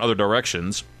going to go in other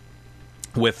directions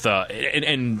with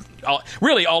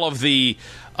really all of the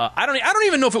I don't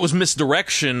even know if it was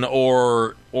misdirection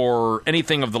or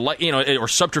anything of the or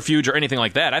subterfuge or anything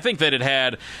like that. I think that it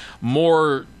had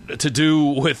more to do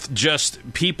with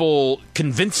just people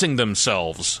convincing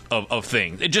themselves of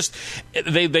things. It just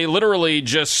they literally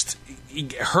just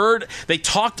they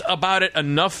talked about it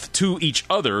enough to each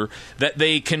other that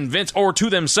they convinced, or to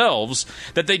themselves,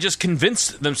 that they just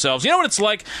convinced themselves. You know what it's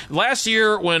like? Last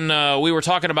year when we were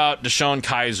talking about Deshaun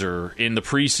Kaiser in the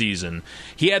preseason,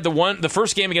 he had the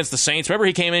first game against the Saints. Remember,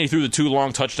 he came in, he threw the 2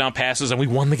 long touchdown passes, and we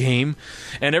won the game.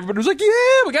 And everybody was like,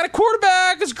 yeah, we got a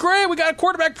quarterback. It's great. We got a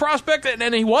quarterback prospect.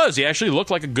 And he was. He actually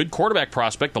looked like a good quarterback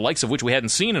prospect, the likes of which we hadn't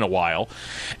seen in a while.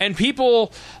 And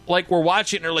people were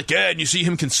watching it, and they're like, yeah, and you see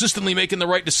him consistently making the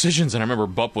right decisions. And I remember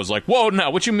Bupp was like, whoa, no,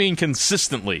 what you mean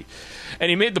consistently? And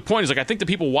he made the point, he's like, I think that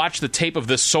people watch the tape of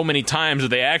this so many times that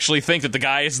they actually think that the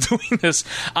guy is doing this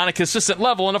on a consistent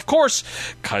level. And of course,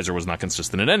 Kaiser was not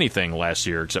consistent in anything last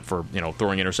year except for,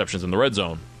 throwing interceptions in the red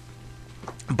zone.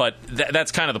 But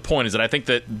that's kind of the point, is that I think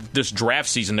that this draft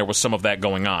season there was some of that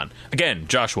going on. Again,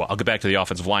 Joshua, I'll get back to the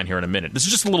offensive line here in a minute. This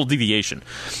is just a little deviation.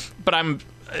 But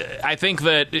I think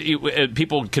that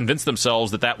people convinced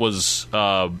themselves that was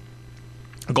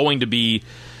going to be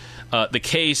the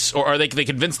case, or they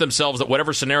convinced themselves that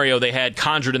whatever scenario they had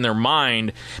conjured in their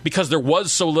mind, because there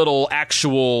was so little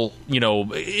actual,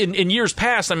 in years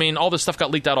past, all this stuff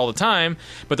got leaked out all the time,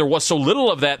 but there was so little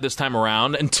of that this time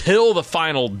around until the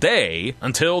final day,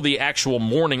 until the actual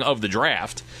morning of the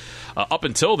draft. Up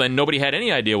until then, nobody had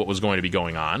any idea what was going to be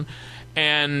going on.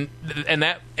 And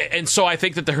so I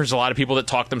think that there's a lot of people that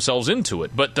talk themselves into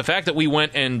it. But the fact that we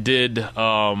went and did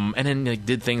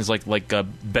did things like bet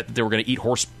that they were going to eat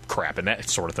horse crap and that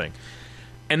sort of thing,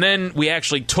 and then we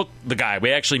actually took the guy,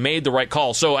 we actually made the right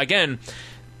call. So again,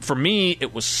 for me,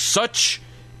 it was such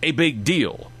a big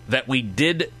deal that we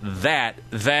did that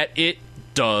it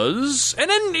does, and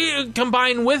then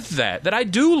combined with that I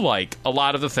do like a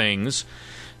lot of the things.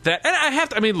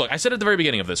 And look, I said at the very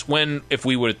beginning of this, if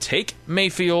we would take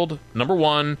Mayfield, number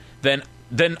one, then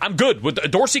I'm good.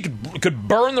 Dorsey could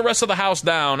burn the rest of the house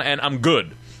down, and I'm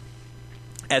good.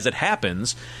 As it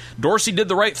happens, Dorsey did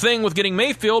the right thing with getting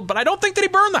Mayfield, but I don't think that he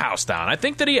burned the house down. I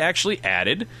think that he actually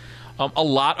added a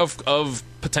lot of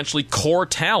potentially core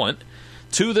talent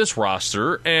to this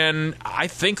roster, and I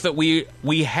think that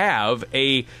we have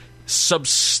a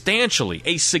significantly,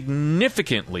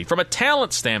 from a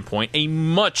talent standpoint, a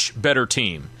much better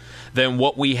team than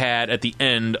what we had at the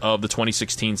end of the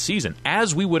 2016 season,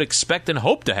 as we would expect and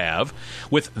hope to have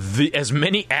with as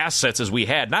many assets as we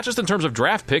had, not just in terms of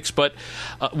draft picks, but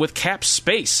with cap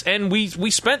space. And we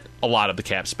spent a lot of the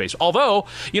cap space. Although,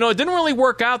 it didn't really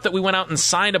work out that we went out and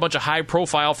signed a bunch of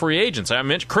high-profile free agents. I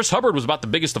mentioned Chris Hubbard was about the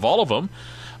biggest of all of them.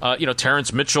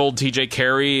 Terrence Mitchell, TJ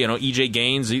Carey, EJ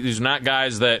Gaines, these are not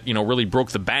guys that, really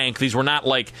broke the bank. These were not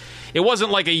it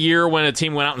wasn't like a year when a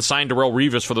team went out and signed Darrelle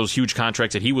Revis for those huge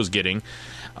contracts that he was getting.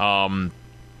 Or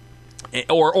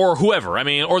whoever.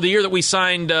 Or the year that we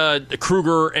signed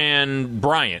Kruger and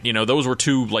Bryant. Those were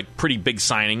two, pretty big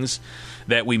signings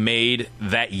that we made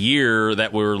that year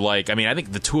that were I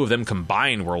think the two of them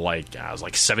combined were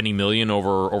 $70 million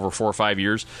over 4 or 5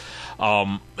 years.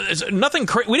 Nothing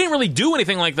we didn't really do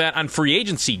anything like that on free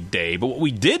agency day, but what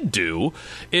we did do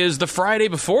is the Friday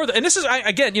before, and this is,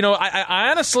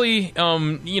 I honestly,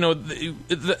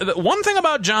 the one thing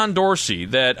about John Dorsey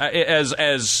that,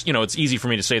 as it's easy for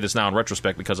me to say this now in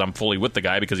retrospect because I'm fully with the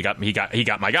guy because he got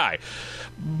my guy,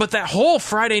 but that whole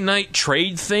Friday night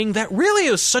trade thing, that really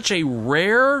is such a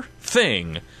rare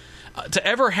thing to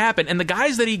ever happen. And the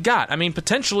guys that he got,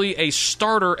 potentially a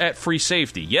starter at free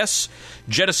safety. Yes,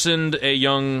 jettisoned a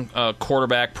young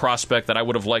quarterback prospect that I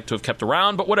would have liked to have kept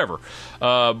around, but whatever.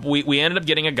 We ended up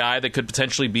getting a guy that could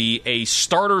potentially be a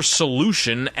starter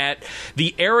solution at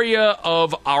the area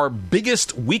of our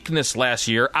biggest weakness last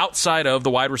year outside of the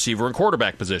wide receiver and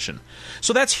quarterback position.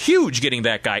 So that's huge, getting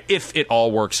that guy, if it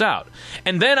all works out.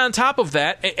 And then on top of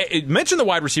that, it mentioned the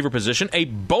wide receiver position, a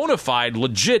bona fide,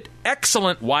 legit,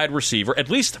 excellent wide receiver, at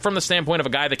least from the standpoint of a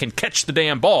guy that can catch the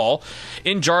damn ball,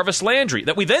 in Jarvis Landry,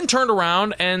 that we then turned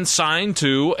around and signed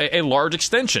to a large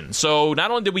extension. So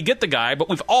not only did we get the guy, but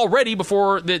we've already,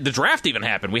 before the draft even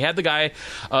happened, we had the guy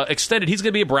extended. He's going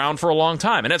to be a Brown for a long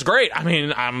time, and that's great.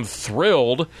 I'm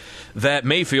thrilled that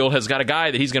Mayfield has got a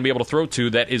guy that he's going to be able to throw to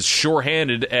that is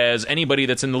sure-handed as anybody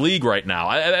that's in the league right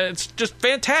now. It's just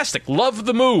fantastic. Love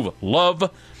the move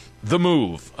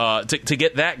to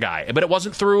get that guy, but it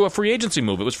wasn't through a free agency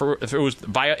move. It was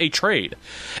via a trade.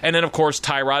 And then, of course,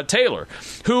 Tyrod Taylor,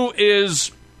 who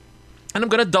is, and I'm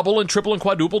going to double and triple and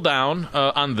quadruple down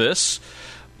on this,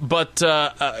 but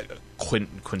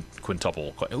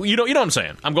quintuple. You know what I'm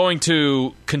saying? I'm going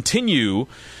to continue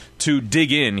to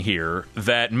dig in here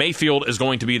that Mayfield is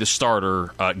going to be the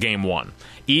starter game one,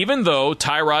 even though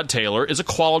Tyrod Taylor is a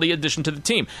quality addition to the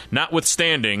team,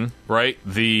 notwithstanding, right,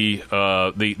 the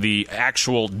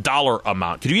actual dollar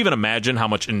amount. Could you even imagine how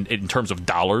much in terms of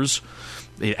dollars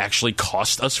it actually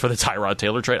cost us for the Tyrod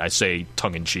Taylor trade? I say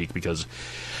tongue-in-cheek because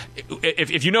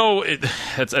if you know it,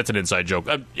 that's an inside joke.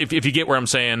 If you get where I'm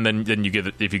saying, then you get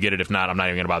it. If you get it, if not, I'm not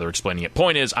even going to bother explaining it.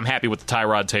 Point is, I'm happy with the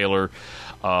Tyrod Taylor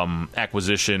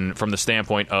acquisition from the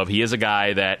standpoint of he is a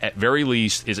guy that at very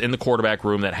least is in the quarterback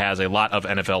room that has a lot of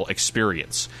NFL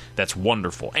experience. That's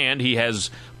wonderful. And he has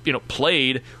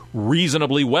played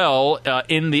reasonably well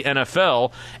in the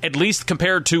NFL, at least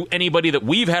compared to anybody that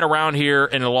we've had around here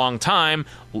in a long time.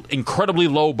 Incredibly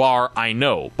low bar, I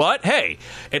know. But hey,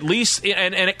 at least,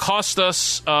 and it cost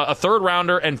us a third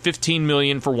rounder and $15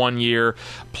 million for 1 year,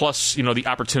 plus the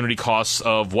opportunity costs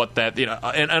of what that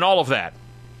and all of that.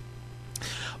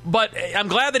 But I'm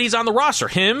glad that he's on the roster.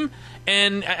 Him,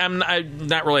 and I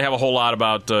not really have a whole lot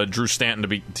about Drew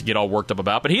Stanton to get all worked up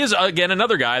about, but he is, again,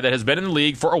 another guy that has been in the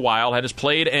league for a while, has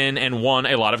played and won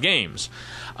a lot of games.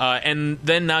 And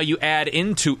then now you add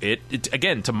into it,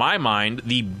 again, to my mind,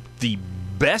 the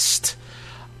best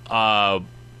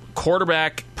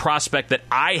quarterback prospect that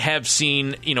I have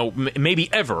seen,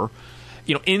 maybe ever,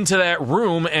 into that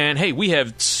room, and hey, we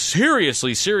have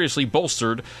seriously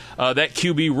bolstered that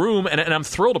QB room, and I'm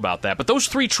thrilled about that. But those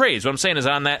three trades, what I'm saying is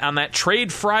on that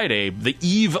trade Friday, the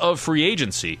eve of free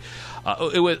agency,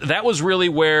 that was really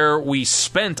where we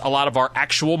spent a lot of our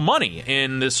actual money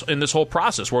in this whole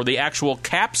process, where the actual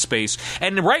cap space.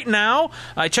 And right now,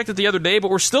 I checked it the other day, but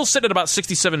we're still sitting at about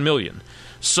 $67 million.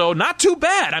 So not too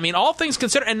bad. I mean, all things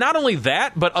considered, and not only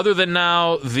that, but other than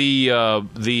now the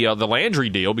Landry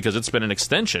deal, because it's been an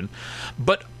extension,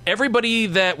 but everybody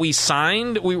that we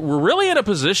signed, we were really in a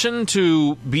position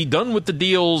to be done with the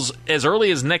deals as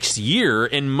early as next year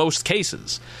in most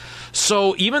cases.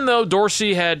 So even though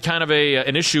Dorsey had kind of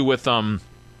an issue with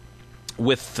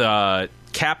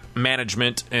cap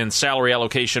management and salary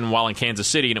allocation while in Kansas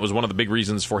City, and it was one of the big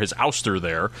reasons for his ouster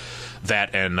there,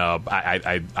 that and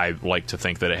I like to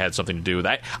think that it had something to do with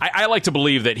that. I like to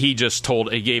believe that he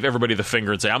gave everybody the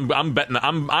finger and say, I'm betting,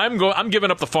 I'm giving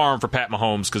up the farm for Pat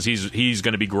Mahomes because he's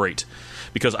going to be great.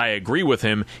 Because I agree with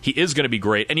him, he is going to be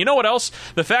great. And you know what else?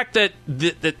 The fact that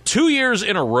 2 years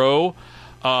in a row,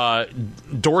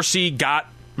 Dorsey got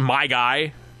my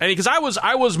guy. I mean, because I was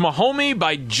Mahomey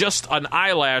by just an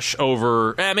eyelash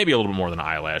over, maybe a little bit more than an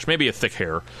eyelash, maybe a thick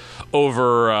hair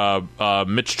over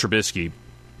Mitch Trubisky.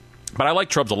 But I like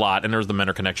Trubs a lot, and there's the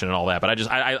Mentor connection and all that. But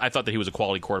I thought that he was a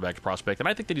quality quarterback prospect, and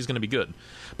I think that he's going to be good.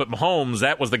 But Mahomes,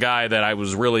 that was the guy that I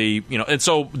was really, and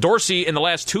so Dorsey in the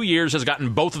last 2 years has gotten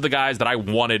both of the guys that I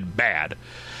wanted bad.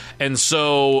 And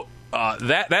so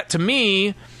that to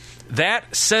me,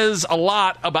 that says a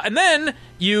lot about. And then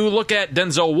you look at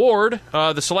Denzel Ward,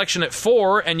 the selection at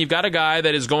 4, and you've got a guy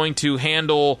that is going to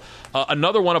handle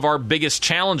another one of our biggest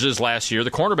challenges last year,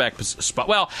 the cornerback spot.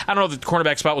 Well, I don't know if the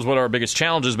cornerback spot was one of our biggest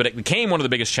challenges, but it became one of the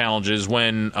biggest challenges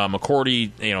when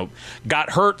McCourty,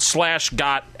 got hurt /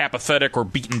 got apathetic or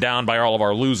beaten down by all of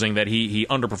our losing, that he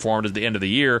underperformed at the end of the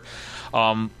year.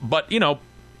 But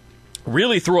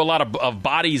really threw a lot of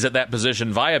bodies at that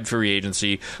position via free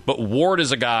agency, but Ward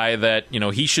is a guy that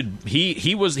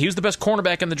he was the best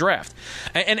cornerback in the draft,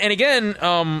 and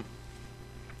again,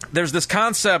 there's this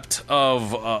concept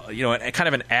of kind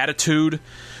of an attitude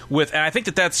with, and I think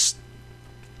that's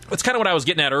kind of what I was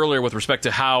getting at earlier with respect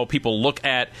to how people look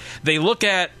at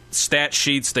stat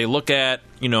sheets, they look at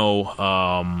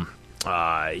the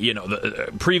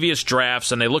previous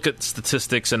drafts, and they look at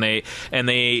statistics, and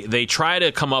they try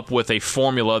to come up with a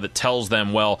formula that tells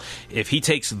them, well, if he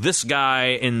takes this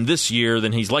guy in this year,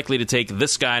 then he's likely to take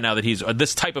this guy now that he's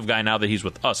this type of guy now that he's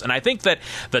with us. And I think that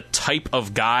the type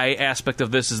of guy aspect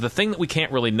of this is the thing that we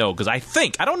can't really know, because I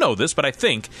don't know this, but I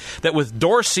think that with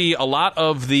Dorsey, a lot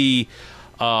of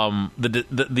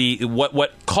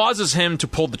what causes him to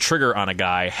pull the trigger on a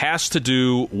guy has to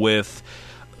do with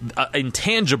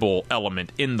intangible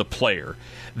element in the player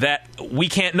that we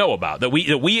can't know about, that we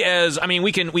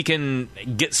can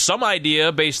get some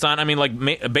idea based on, like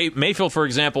Mayfield, for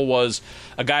example, was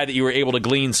a guy that you were able to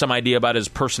glean some idea about his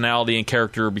personality and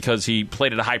character because he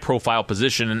played at a high profile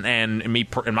position, and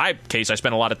in my case, I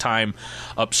spent a lot of time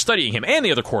studying him and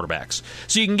the other quarterbacks,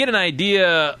 so you can get an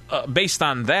idea based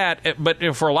on that.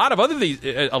 But for a lot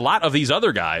of these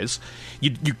other guys,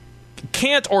 you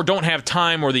can't or don't have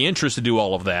time or the interest to do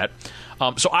all of that.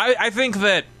 So I think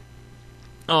that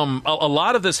a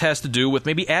lot of this has to do with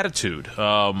maybe attitude,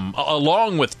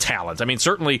 along with talent. I mean,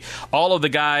 certainly all of the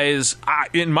guys,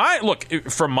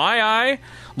 from my eye,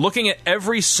 looking at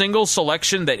every single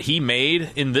selection that he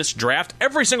made in this draft,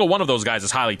 every single one of those guys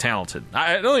is highly talented.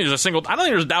 I don't think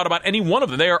there's a doubt about any one of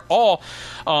them. They are all,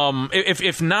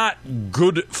 if not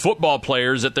good football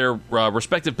players at their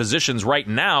respective positions right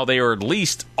now, they are at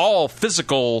least all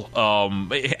physical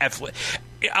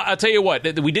I'll tell you what,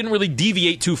 we didn't really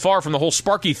deviate too far from the whole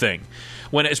Sparky thing,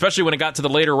 especially when it got to the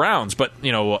later rounds. But,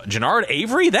 Jannard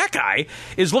Avery, that guy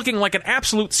is looking like an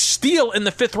absolute steal in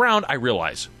the 5th round. I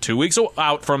realize 2 weeks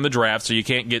out from the draft, so you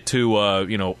can't get too,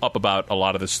 up about a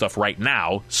lot of this stuff right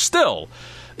now. Still,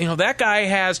 that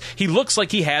guy he looks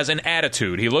like he has an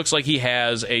attitude. He looks like he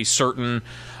has a certain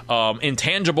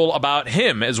intangible about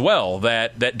him as well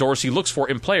that Dorsey looks for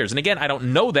in players. And again, I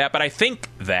don't know that, but I think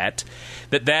that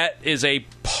is a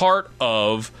part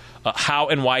of how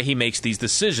and why he makes these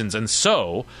decisions. And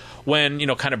so when,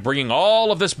 kind of bringing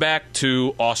all of this back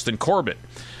to Austin Corbett,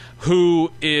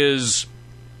 who is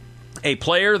a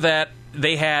player that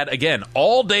they had, again,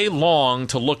 all day long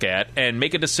to look at and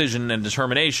make a decision and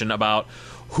determination about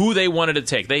who they wanted to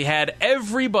take. They had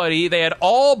everybody, they had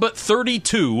all but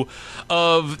 32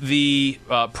 of the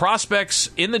prospects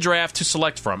in the draft to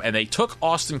select from, and they took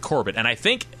Austin Corbett. And I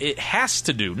think it has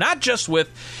to do, not just with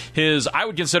his, I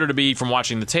would consider to be, from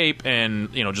watching the tape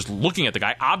and, just looking at the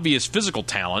guy, obvious physical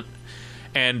talent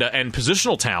and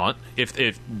positional talent,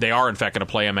 if they are in fact going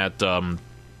to play him at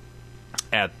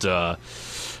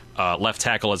left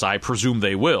tackle, as I presume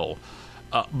they will.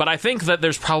 But I think that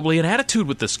there's probably an attitude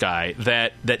with this guy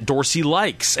that Dorsey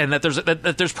likes, and that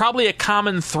there's probably a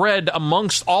common thread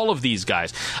amongst all of these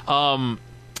guys.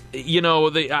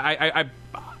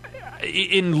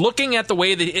 In looking at the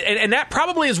way that, and that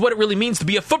probably is what it really means to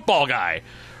be a football guy.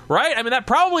 Right? I mean, that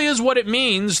probably is what it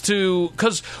means to,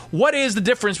 because what is the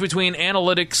difference between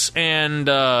analytics and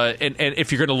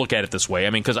if you're going to look at it this way? I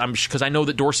mean, because I know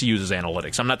that Dorsey uses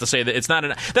analytics. I'm not to say that it's not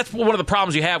that's one of the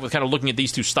problems you have with kind of looking at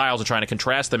these two styles and trying to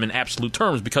contrast them in absolute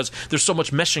terms, because there's so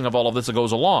much meshing of all of this that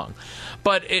goes along.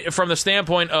 But from the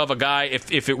standpoint of a guy,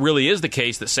 if it really is the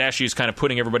case that Sashi is kind of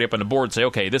putting everybody up on the board and say,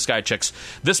 okay, this guy checks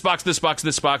this box, this box,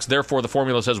 this box, therefore the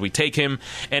formula says we take him,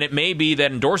 and it may be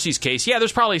that in Dorsey's case, yeah,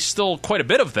 there's probably still quite a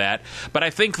bit of that. But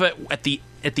I think that at the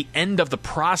end of the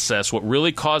process, what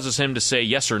really causes him to say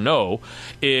yes or no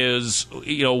is,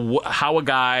 how a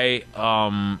guy,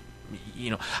 how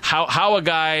a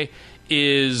guy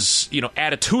is,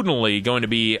 attitudinally going to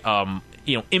be,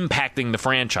 impacting the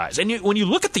franchise. And when you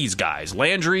look at these guys,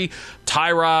 Landry,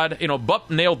 Tyrod, Bupp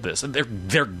nailed this. They're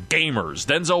gamers.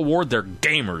 Denzel Ward, they're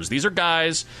gamers. These are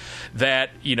guys that,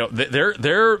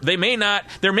 there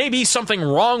may be something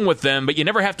wrong with them, but you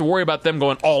never have to worry about them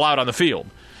going all out on the field.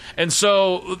 And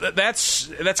so that's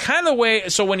kind of the way.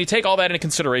 So when you take all that into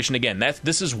consideration, again,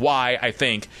 this is why I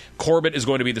think Corbett is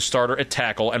going to be the starter at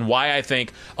tackle, and why I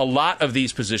think a lot of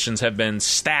these positions have been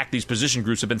stacked. These position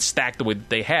groups have been stacked the way that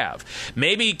they have.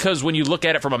 Maybe because when you look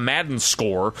at it from a Madden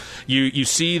score, you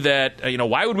see that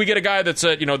why would we get a guy that's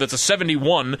a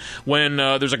 71 when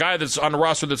there's a guy that's on the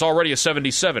roster that's already a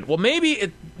 77? Well,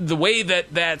 maybe the way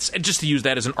that's just to use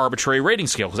that as an arbitrary rating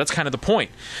scale, because that's kind of the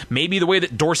point. Maybe the way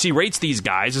that Dorsey rates these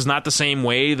guys is not the same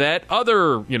way that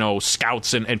other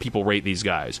scouts and people rate these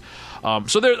guys.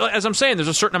 So there, as I'm saying, there's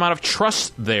a certain amount of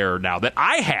trust there now that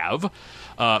I have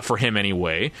for him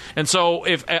anyway. And so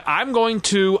if I'm going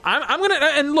to,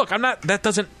 and look,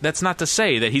 that's not to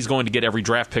say that he's going to get every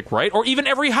draft pick right or even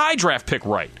every high draft pick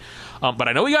right. But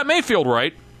I know he got Mayfield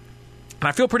right, and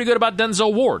I feel pretty good about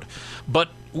Denzel Ward. But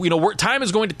time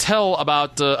is going to tell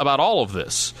about all of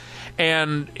this.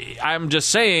 And I'm just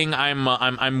saying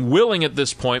I'm willing at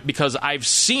this point, because I've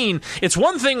seen, it's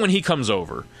one thing when he comes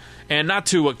over, and not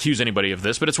to accuse anybody of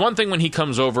this, but it's one thing when he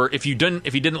comes over, if you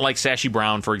didn't like Sashi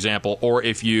Brown, for example, or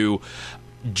if you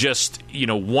just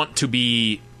want to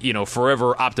be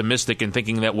forever optimistic and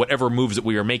thinking that whatever moves that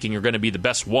we are making are going to be the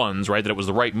best ones, right? That it was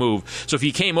the right move. So if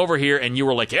you came over here and you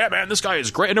were like, yeah, man, this guy is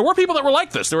great. And there were people that were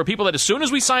like this. There were people that as soon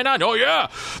as we signed on, oh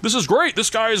yeah, this is great. This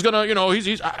guy is going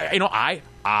to,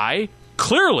 I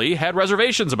clearly had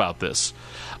reservations about this.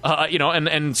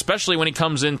 And especially when he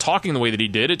comes in talking the way that he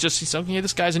did, it just he's okay,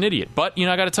 this guy's an idiot. But,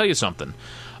 I got to tell you something.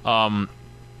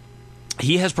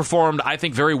 He has performed, I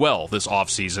think, very well this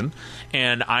offseason,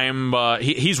 and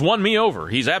he's won me over.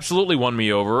 He's absolutely won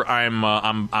me over.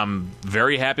 I'm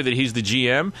very happy that he's the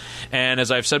GM, and as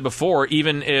I've said before,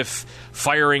 even if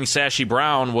firing Sashi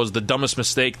Brown was the dumbest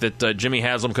mistake that Jimmy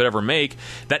Haslam could ever make,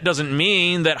 that doesn't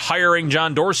mean that hiring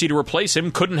John Dorsey to replace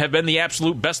him couldn't have been the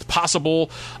absolute best possible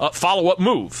follow-up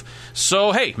move.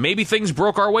 So, hey, maybe things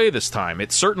broke our way this time.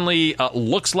 It certainly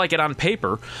looks like it on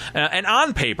paper, and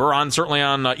on paper, certainly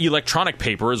on electronic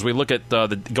paper, as we look at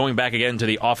going back again to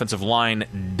the offensive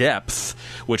line depth,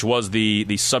 which was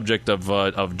the subject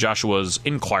of Joshua's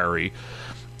inquiry.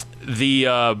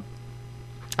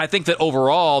 I think that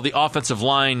overall the offensive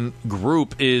line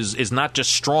group is not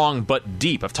just strong but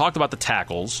deep. I've talked about the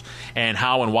tackles and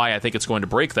how and why I think it's going to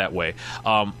break that way.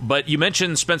 But you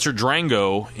mentioned Spencer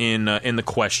Drango in the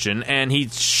question, and he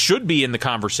should be in the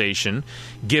conversation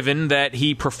given that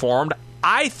he performed,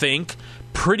 I think,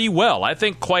 pretty well. I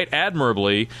think quite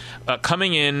admirably,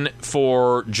 coming in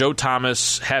for Joe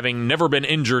Thomas, having never been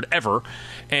injured ever,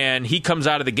 and he comes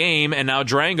out of the game, and now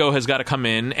Drango has got to come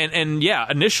in. And yeah,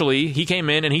 initially he came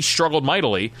in and he struggled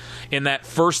mightily in that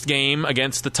first game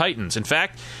against the Titans. In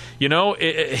fact,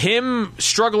 him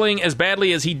struggling as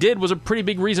badly as he did was a pretty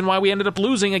big reason why we ended up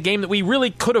losing a game that we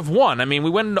really could have won. I mean, we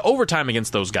went into overtime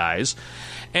against those guys,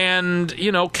 and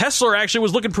Kessler actually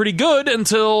was looking pretty good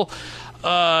until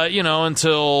Joe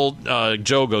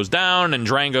goes down and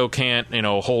Drango can't,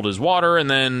 hold his water, and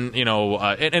then,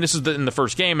 and this is in the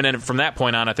first game, and then from that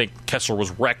point on, I think Kessler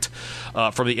was wrecked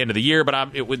from the end of the year, but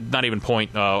it would not even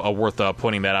worth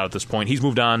pointing that out at this point. He's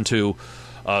moved on to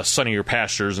sunnier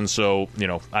pastures, and so,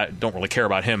 I don't really care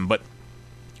about him, but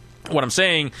what I'm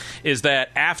saying is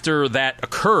that after that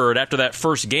occurred, after that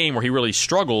first game where he really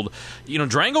struggled,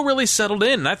 Drango really settled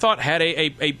in, and I thought had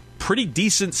a pretty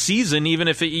decent season, even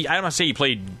if I don't want to say he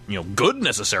played good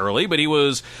necessarily, but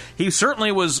he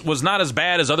certainly was not as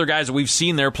bad as other guys that we've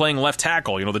seen there playing left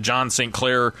tackle. The John St.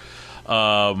 Clair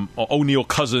O'Neal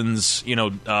Cousins,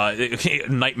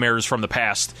 nightmares from the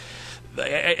past.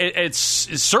 It's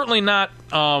certainly not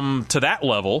to that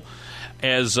level.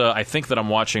 As I think that I'm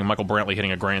watching Michael Brantley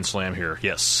hitting a grand slam here.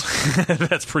 Yes,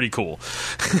 that's pretty cool.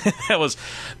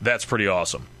 That's pretty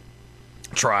awesome.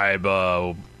 Tribe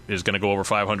is going to go over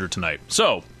 500 tonight.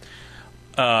 So,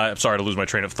 I'm sorry to lose my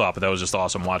train of thought, but that was just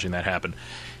awesome watching that happen.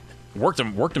 Worked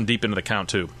him deep into the count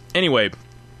too. Anyway,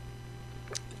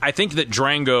 I think that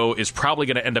Drango is probably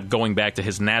going to end up going back to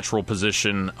his natural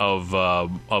position of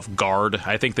guard.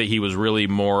 I think that he was really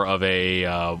more of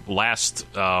a last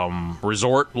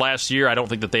resort last year. I don't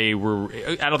think that they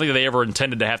ever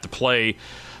intended to have to play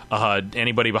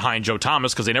anybody behind Joe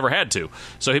Thomas because they never had to.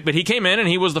 But he came in and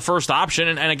he was the first option,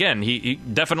 and again, he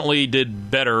definitely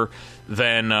did better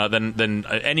than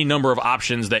any number of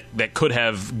options that could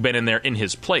have been in there in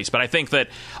his place. But I think that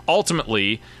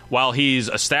ultimately, while he's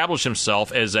established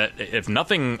himself as if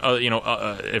nothing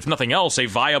else, a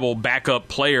viable backup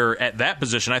player at that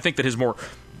position, I think that his more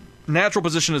natural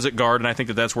position is at guard, and I think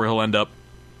that that's where he'll end up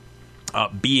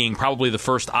being probably the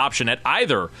first option at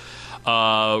either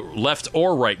left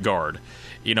or right guard.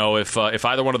 If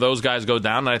either one of those guys go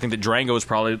down, then I think that Drango is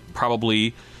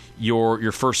probably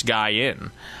your first guy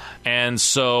in. And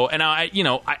so,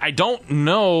 I don't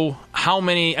know how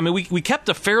many. I mean, we kept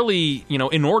a fairly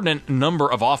inordinate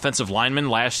number of offensive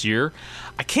linemen last year.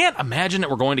 I can't imagine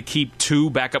that we're going to keep 2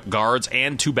 backup guards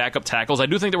and 2 backup tackles. I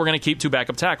do think that we're going to keep 2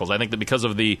 backup tackles. I think that because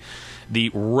of the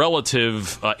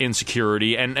relative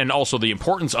insecurity and also the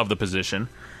importance of the position.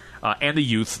 And the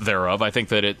youth thereof, I think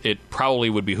that it probably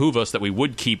would behoove us that we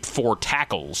would keep 4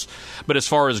 tackles. But as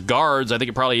far as guards, I think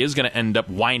it probably is going to end up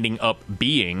winding up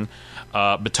being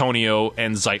Bitonio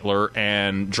and Zeitler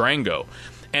and Drango.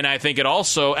 And I think it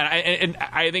also,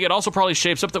 I think it also probably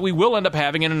shapes up that we will end up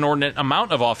having an inordinate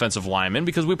amount of offensive linemen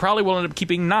because we probably will end up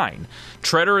keeping 9.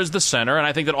 Treader is the center, and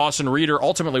I think that Austin Reeder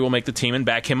ultimately will make the team and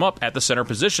back him up at the center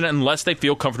position unless they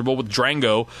feel comfortable with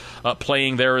Drango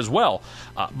playing there as well.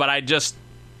 But I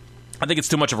think it's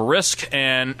too much of a risk,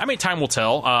 and I mean, time will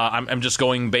tell. I'm just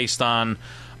going based on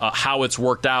how it's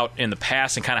worked out in the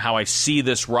past and kind of how I see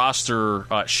this roster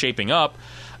shaping up.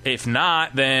 If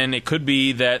not, then it could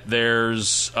be that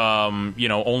there's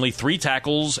only 3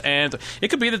 tackles, and it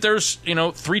could be that there's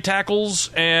 3 tackles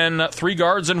and 3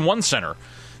 guards and 1 center.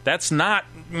 That's not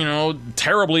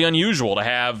terribly unusual to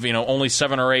have only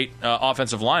 7 or 8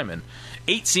 offensive linemen.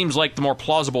 8 seems like the more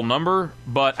plausible number,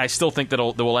 but I still think that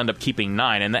we'll end up keeping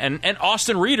 9. And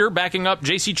Austin Reeder backing up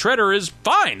J.C. Treader is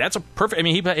fine. That's a perfect. I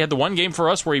mean, he had the one game for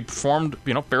us where he performed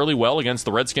fairly well against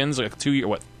the Redskins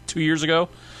 2 years ago.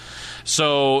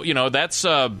 So that's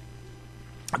that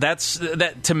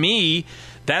to me.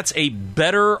 That's a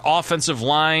better offensive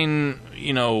line,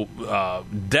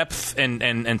 depth and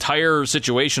entire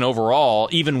situation overall,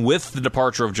 even with the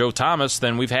departure of Joe Thomas,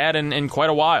 than we've had in quite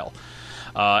a while.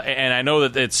 And I know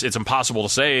that it's impossible to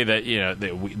say that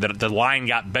that the line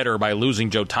got better by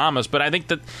losing Joe Thomas, but I think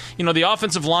that the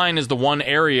offensive line is the one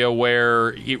area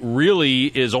where it really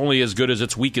is only as good as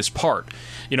its weakest part.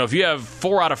 If you have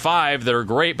 4 out of 5 that are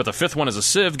great, but the 5th one is a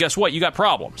sieve, guess what? You got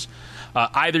problems.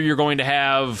 Either you're going to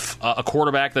have a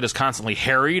quarterback that is constantly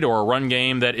harried, or a run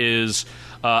game that is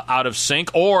out of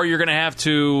sync, or you're going to have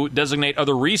to designate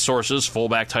other resources,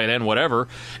 fullback, tight end, whatever,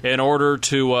 in order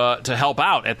to help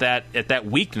out at that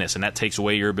weakness, and that takes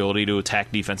away your ability to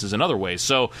attack defenses in other ways.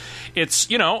 So it's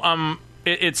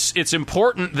it's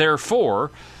important,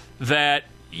 therefore, that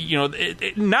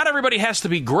not everybody has to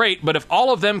be great, but if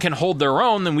all of them can hold their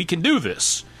own, then we can do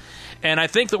this. And I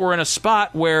think that we're in a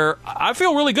spot where I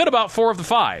feel really good about 4 of the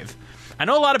 5. I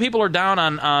know a lot of people are down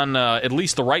on at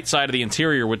least the right side of the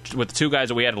interior with the 2 guys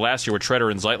that we had last year with Treader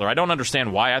and Zeitler. I don't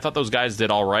understand why. I thought those guys did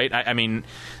all right. I mean,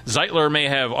 Zeitler may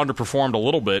have underperformed a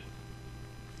little bit,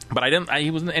 but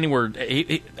he wasn't anywhere.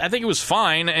 I think it was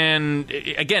fine. And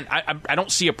again, I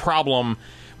don't see a problem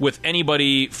with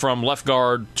anybody from left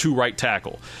guard to right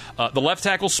tackle. The left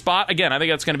tackle spot, again, I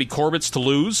think that's going to be Corbett's to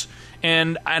lose,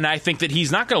 and I think that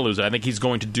he's not going to lose it. I think he's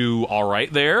going to do all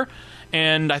right there,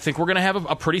 and I think we're going to have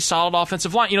a pretty solid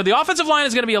offensive line. The offensive line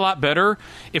is going to be a lot better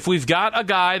if we've got a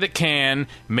guy that can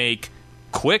make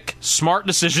quick, smart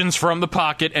decisions from the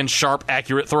pocket and sharp,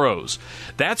 accurate throws.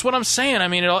 That's what I'm saying. I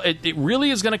mean, it really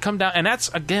is going to come down, and that's,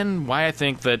 again, why I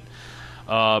think that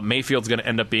Mayfield's going to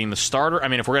end up being the starter. I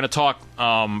mean, if we're going to talk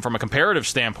from a comparative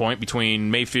standpoint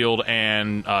between Mayfield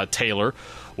and Taylor,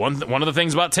 one of the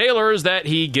things about Taylor is that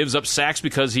he gives up sacks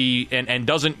because and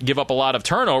doesn't give up a lot of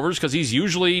turnovers because he's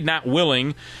usually not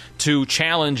willing to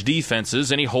challenge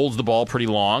defenses, and he holds the ball pretty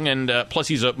long. And plus,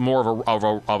 he's more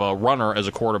of a runner as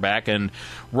a quarterback, and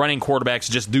running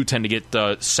quarterbacks just do tend to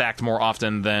get sacked more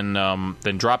often than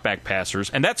drop back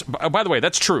passers. And that's, by the way,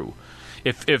 that's true.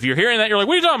 If you're hearing that, you're like,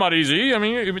 what are you talking about, Easy? I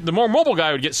mean, the more mobile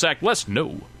guy would get sacked less.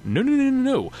 No.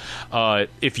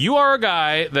 If you are a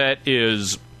guy that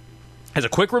has a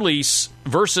quick release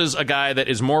versus a guy that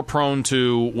is more prone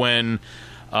to when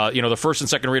the first and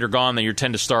second read are gone, then you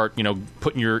tend to start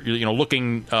putting your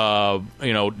looking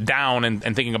down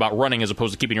and thinking about running as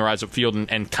opposed to keeping your eyes upfield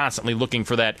and constantly looking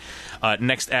for that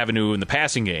next avenue in the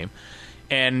passing game.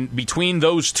 And between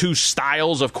those two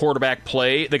styles of quarterback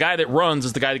play, the guy that runs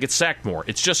is the guy that gets sacked more.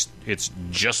 It's just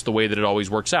the way that it always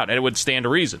works out. And it would stand to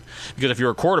reason. Because if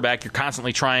you're a quarterback, you're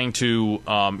constantly trying to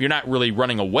you're not really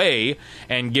running away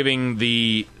and giving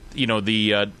the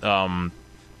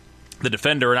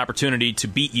defender an opportunity to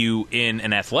beat you in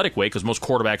an athletic way, because most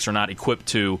quarterbacks are not equipped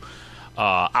to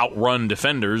outrun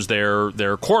defenders. They're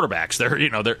quarterbacks.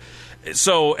 They're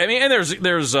so, I mean, and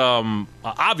there's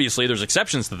obviously there's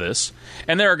exceptions to this,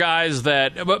 and there are guys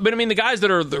that, but I mean, the guys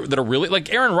that are really,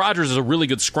 like Aaron Rodgers is a really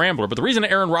good scrambler, but the reason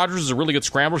Aaron Rodgers is a really good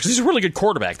scrambler is because he's a really good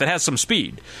quarterback that has some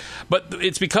speed, but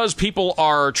it's because people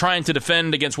are trying to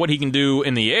defend against what he can do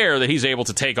in the air that he's able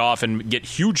to take off and get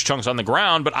huge chunks on the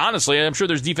ground. But honestly, I'm sure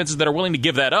there's defenses that are willing to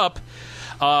give that up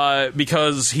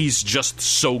because he's just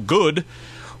so good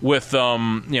with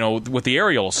with the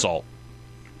aerial assault.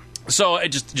 So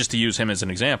just to use him as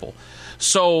an example.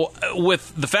 So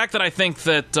with the fact that I think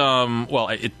that,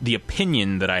 the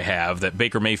opinion that I have that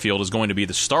Baker Mayfield is going to be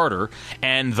the starter,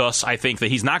 and thus I think that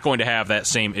he's not going to have that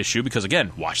same issue because,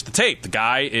 again, watch the tape. The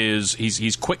guy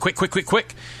he's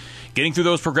quick. Getting through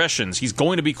those progressions. He's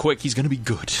going to be quick. He's going to be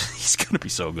good. He's going to be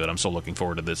so good. I'm so looking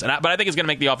forward to this. But I think it's going to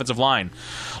make the offensive line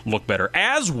look better,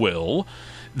 as will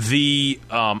the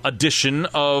addition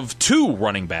of two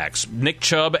running backs, Nick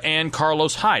Chubb and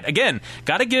Carlos Hyde. Again,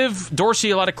 got to give Dorsey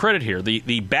a lot of credit here.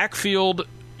 The backfield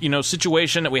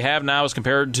situation that we have now as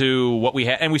compared to what we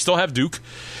had, and we still have Duke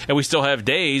and we still have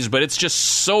Days, but it's just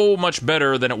so much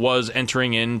better than it was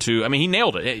entering into. I mean, he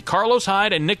nailed it. Carlos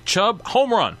Hyde and Nick Chubb,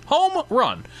 home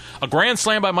run, a grand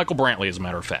slam by Michael Brantley, as a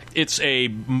matter of fact.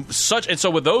 And so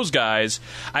with those guys,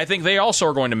 I think they also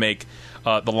are going to make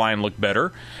the line look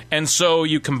better. And so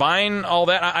you combine all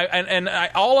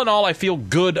that, all in all, I feel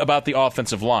good about the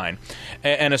offensive line.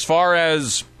 And as far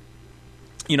as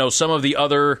some of the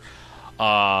other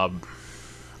guys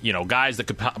that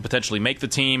could potentially make the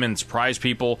team and surprise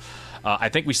people, I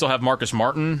think we still have Marcus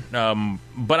Martin,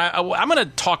 but I'm going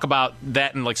to talk about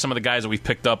that and like some of the guys that we've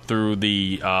picked up through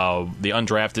the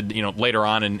undrafted, later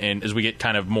on, and as we get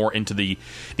kind of more into the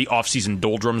offseason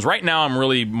doldrums. Right now, I'm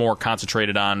really more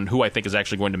concentrated on who I think is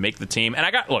actually going to make the team. And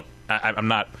I'm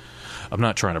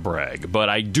not trying to brag, but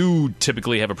I do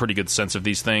typically have a pretty good sense of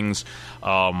these things.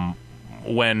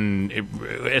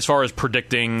 As far as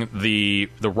predicting the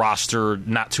roster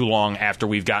not too long after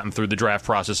we've gotten through the draft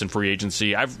process and free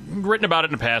agency, I've written about it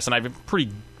in the past, and I have a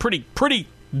pretty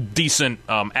decent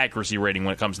accuracy rating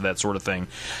when it comes to that sort of thing.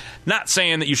 Not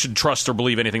saying that you should trust or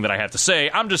believe anything that I have to say.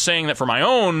 I'm just saying that for my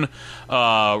own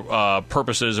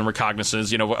purposes and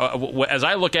recognizances, as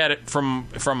I look at it from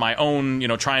my own,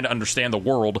 trying to understand the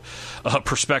world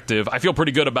perspective, I feel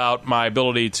pretty good about my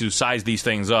ability to size these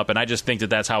things up, and I just think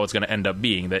that that's how it's going to end up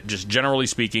being. That just generally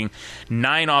speaking,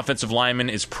 9 offensive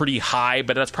linemen is pretty high,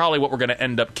 but that's probably what we're going to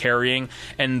end up carrying,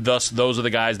 and thus those are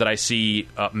the guys that I see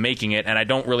making it, and I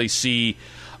don't really see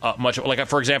much. Like,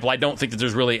 for example, I don't think that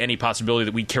there's really any possibility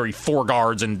that we carry 4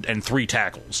 guards and 3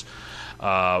 tackles.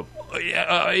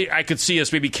 I could see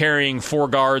us maybe carrying 4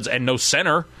 guards and no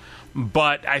center,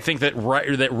 but I think that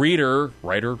Reader,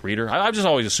 I've just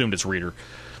always assumed it's Reader,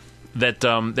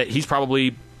 that he's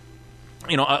probably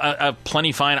a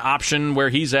plenty fine option where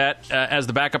he's at as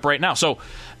the backup right now. So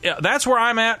that's where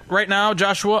I'm at right now,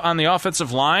 Joshua, on the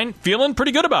offensive line. Feeling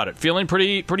pretty good about it. Feeling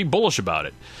pretty bullish about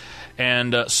it.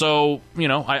 And so,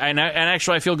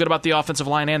 I feel good about the offensive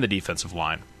line and the defensive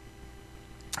line.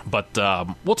 But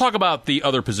we'll talk about the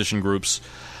other position groups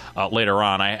later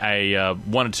on. I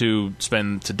wanted to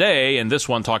spend today and this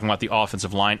one talking about the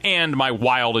offensive line and my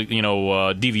wild,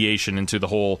 deviation into the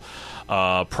whole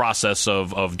process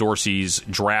of Dorsey's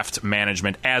draft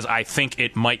management, as I think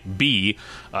it might be,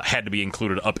 had to be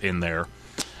included up in there.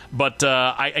 But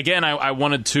I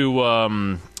wanted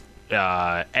to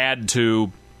add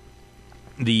to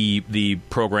the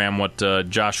program what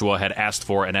Joshua had asked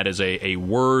for, and that is a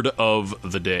word of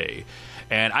the day.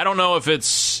 And I don't know if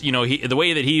it's, the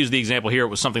way that he used the example here, it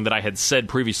was something that I had said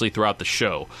previously throughout the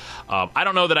show. I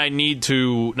don't know that I need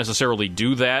to necessarily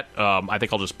do that. I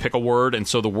think I'll just pick a word. And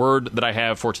so the word that I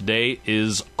have for today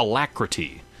is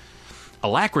alacrity.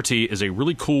 Alacrity is a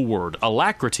really cool word.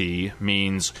 Alacrity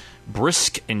means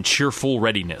brisk and cheerful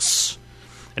readiness.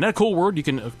 Isn't that a cool word? You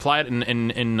can apply it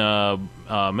in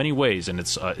many ways, and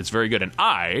it's very good. And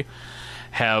I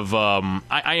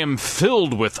am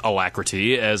filled with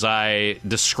alacrity as I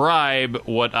describe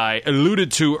what I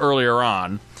alluded to earlier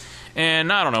on.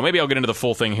 And I don't know, maybe I'll get into the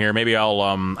full thing here. Maybe I'll,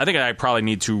 I think I probably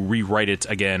need to rewrite it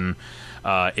again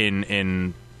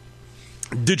in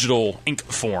digital ink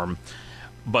form.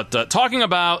 But talking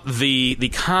about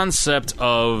the concept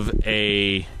of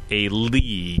a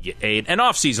league, an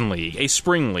off-season league, a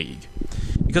spring league.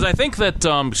 Because I think that,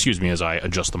 excuse me as I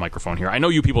adjust the microphone here. I know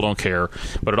you people don't care,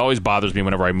 but it always bothers me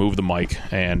whenever I move the mic,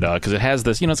 and because it has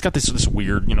this, it's got this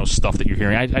weird, stuff that you're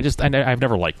hearing. I've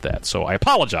never liked that, so I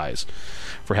apologize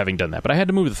for having done that. But I had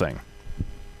to move the thing.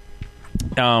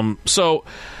 So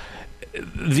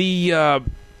the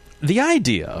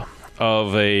idea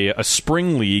of a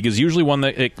spring league is usually one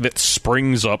that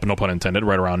springs up, no pun intended,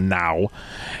 right around now,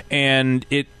 and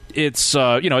it's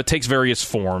it takes various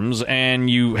forms, and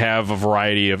you have a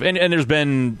variety of and there's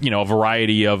been a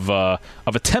variety of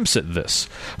attempts at this.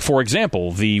 For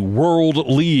example, the World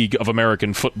League of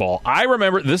American Football. I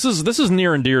remember this is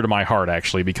near and dear to my heart,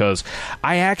 actually, because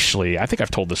I think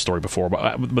I've told this story before,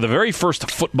 but the very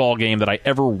first football game that I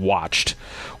ever watched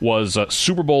was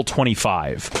Super Bowl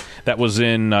 25. That was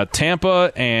in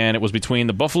Tampa, and it was between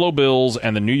the Buffalo Bills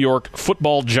and the New York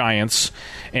Football Giants.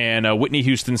 And Whitney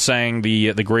Houston sang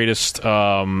the greatest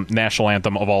national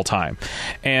anthem of all time,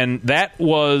 and that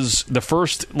was the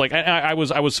first. Like I'm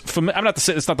not to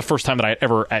say it's not the first time that I had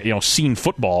ever seen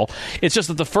football. It's just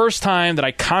that the first time that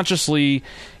I consciously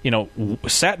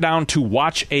sat down to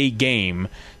watch a game,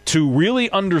 to really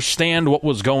understand what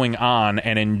was going on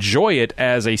and enjoy it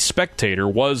as a spectator,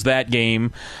 was that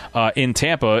game in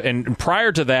Tampa. And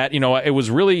prior to that, it was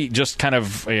really just kind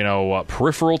of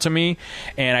peripheral to me,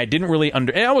 and I didn't really and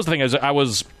that was the thing. I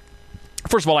was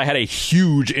first of all, I had a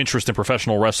huge interest in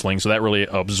professional wrestling, so that really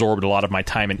absorbed a lot of my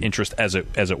time and interest as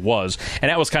it was, and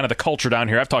that was kind of the culture down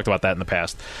here. I've talked about that in the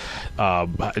past.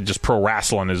 Just pro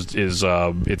wrestling is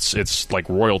it's like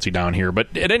royalty down here.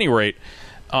 But at any rate,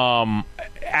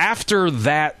 after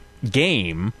that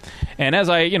game, and as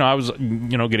I was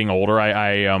getting older,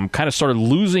 I kind of started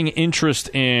losing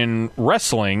interest in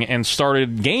wrestling and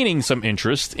started gaining some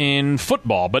interest in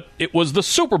football. But it was the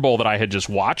Super Bowl that I had just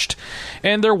watched,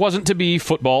 and there wasn't to be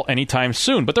football anytime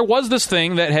soon. But there was this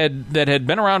thing that had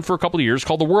been around for a couple of years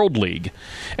called the World League,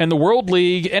 and the World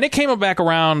League, and it came back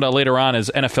around later on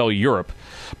as NFL Europe.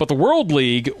 But the World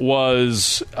League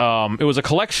was it was a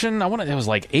collection. It was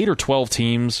like 8 or 12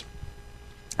 teams.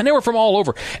 And they were from all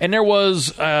over. And there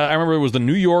was, I remember it was the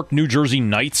New York, New Jersey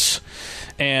Knights.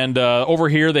 And over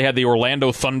here they had the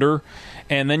Orlando Thunder.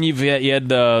 And then you had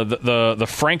the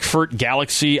Frankfurt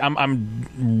Galaxy.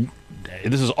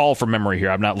 This is all from memory here.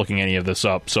 I'm not looking any of this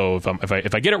up. So if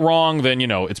I get it wrong, then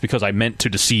it's because I meant to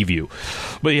deceive you.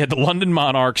 But you had the London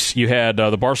Monarchs, you had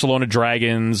the Barcelona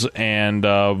Dragons, and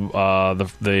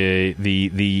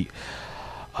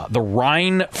the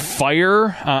Rhine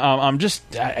Fire. I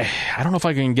don't know if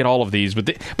I can get all of these,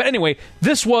 but anyway,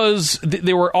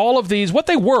 they were all of these. What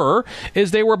they were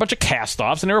is they were a bunch of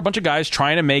cast-offs, and they were a bunch of guys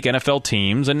trying to make NFL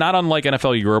teams, and not unlike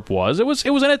NFL Europe was. It was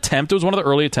an attempt. It was one of the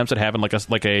early attempts at having like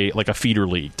a feeder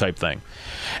league type thing.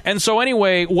 And so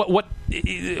anyway, what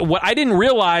I didn't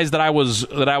realize that I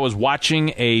was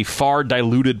watching a far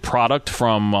diluted product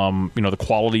from the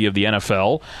quality of the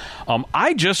NFL.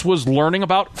 I just was learning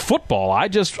about football. I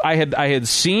had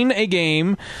seen a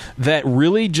game that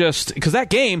really just, because that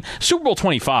game, Super Bowl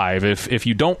 25, if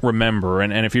you don't remember,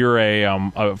 and if you're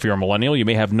a millennial, you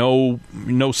may have no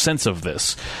sense of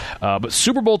this, but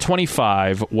Super Bowl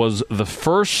 25 was the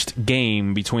first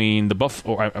game between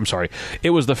it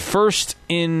was the first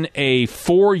in a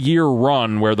 4-year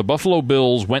run where the Buffalo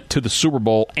Bills went to the Super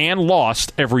Bowl and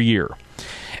lost every year.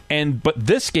 But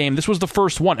this game, this was the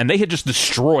first one, and they had just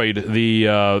destroyed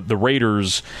the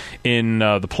Raiders in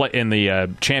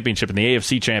the championship, in the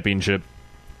AFC championship.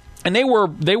 And they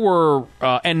were,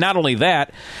 and not only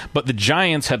that, but the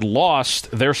Giants had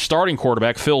lost their starting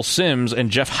quarterback, Phil Simms,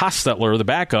 and Jeff Hostetler, the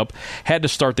backup, had to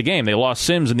start the game. They lost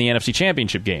Simms in the NFC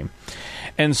championship game.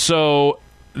 And so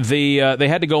they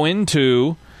had to go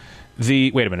into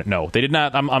Wait a minute. No, they did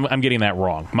not. I'm getting that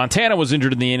wrong. Montana was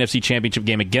injured in the NFC Championship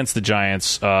game against the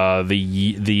Giants.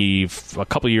 A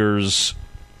couple years.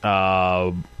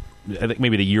 I think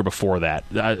maybe the year before that.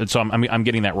 So I'm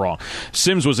getting that wrong.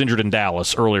 Sims was injured in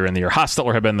Dallas earlier in the year.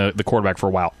 Hostetler had been the quarterback for a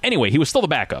while. Anyway, he was still the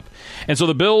backup. And so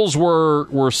the Bills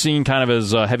were seen kind of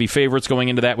as heavy favorites going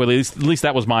into that. Well, at least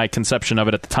that was my conception of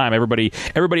it at the time. Everybody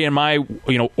in my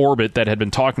orbit that had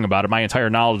been talking about it, my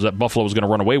entire knowledge that Buffalo was going to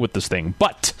run away with this thing.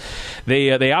 But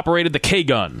they operated the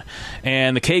K-gun.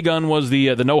 And the K-gun was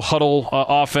the no-huddle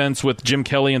offense with Jim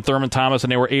Kelly and Thurman Thomas,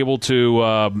 and they were able to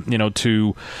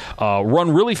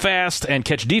run really fast and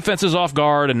catch defenses off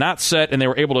guard and not set, and they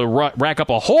were able to rack up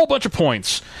a whole bunch of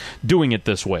points doing it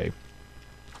this way.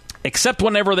 Except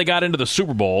whenever they got into the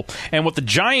Super Bowl. And what the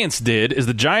Giants did is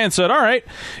the Giants said, all right,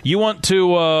 you want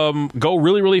to go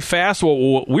really, really fast? Well,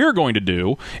 what we're going to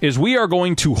do is we are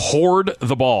going to hoard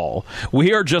the ball.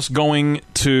 We are just going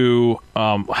to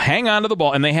hang on to the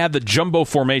ball. And they had the jumbo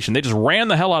formation. They just ran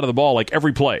the hell out of the ball like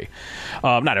every play.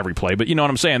 Not every play, but you know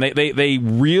what I'm saying. They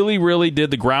really, really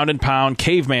did the ground and pound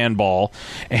caveman ball.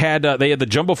 They had the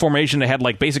jumbo formation. They had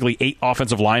like basically 8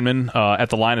 offensive linemen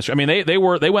at the line of. I mean, they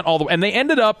went all the way, and they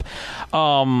ended up.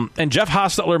 And Jeff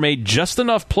Hostetler made just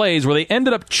enough plays where they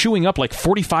ended up chewing up like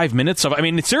 45 minutes of. I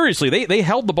mean, seriously, they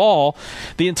held the ball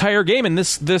the entire game, and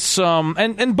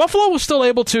and Buffalo was still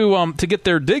able to get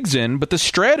their digs in, but the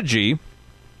strategy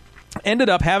ended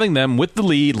up having them with the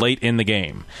lead late in the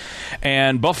game,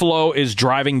 and Buffalo is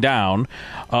driving down.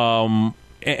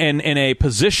 And in a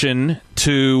position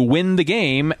to win the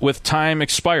game with time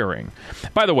expiring.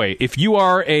 By the way, if you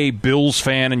are a Bills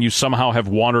fan and you somehow have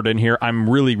wandered in here, I'm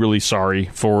really, really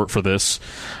sorry for this.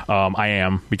 I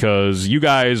am, because you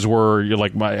guys were you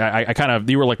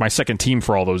were like my second team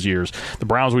for all those years. The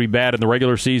Browns would be bad in the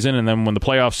regular season, and then when the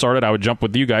playoffs started, I would jump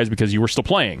with you guys because you were still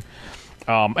playing.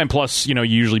 And plus, you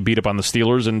usually beat up on the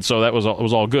Steelers, and so that was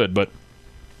all good, but.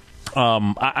 As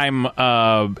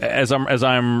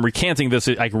I'm recanting this,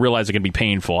 I realize it can be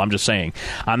painful. I'm just saying.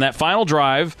 On that final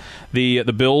drive, the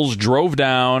Bills drove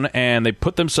down and they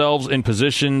put themselves in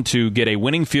position to get a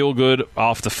winning field goal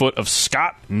off the foot of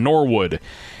Scott Norwood.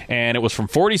 And it was from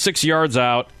 46 yards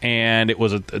out, and it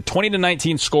was a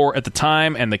 20-19 score at the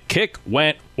time, and the kick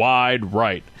went wide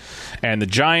right. And the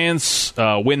Giants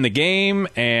win the game,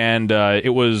 and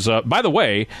it was, by the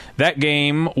way, that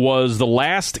game was the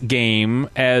last game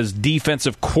as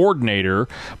defensive coordinator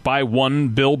by one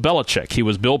Bill Belichick. He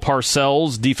was Bill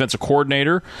Parcells' defensive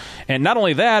coordinator. And not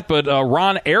only that, but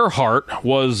Ron Earhart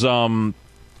was the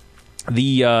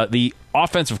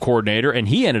offensive coordinator, and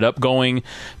he ended up going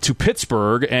to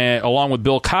Pittsburgh along with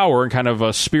Bill Cowher and kind of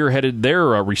spearheaded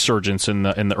their resurgence in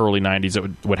the early 90s.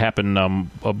 That would happen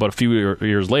about a few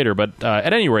years later. But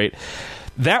at any rate,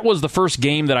 that was the first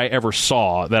game that I ever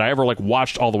saw, that I ever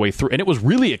watched all the way through. And it was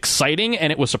really exciting,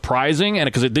 and it was surprising, and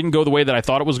because it didn't go the way that I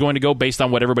thought it was going to go based on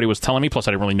what everybody was telling me. Plus,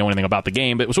 I didn't really know anything about the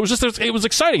game. But it was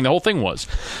exciting. The whole thing was.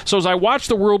 So as I watched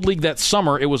the World League that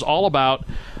summer, it was all about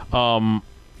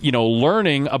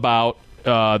learning about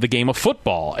the game of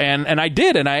football, and I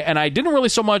did, and I didn't really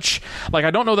so much I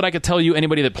don't know that I could tell you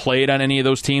anybody that played on any of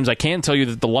those teams. I can tell you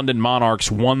that the London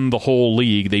Monarchs won the whole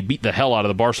league. They beat the hell out of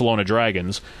the Barcelona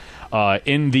Dragons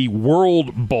in the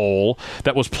World Bowl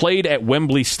that was played at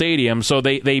Wembley Stadium. So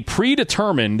they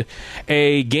predetermined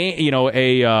a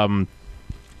game,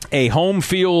 a home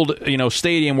field,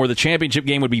 stadium where the championship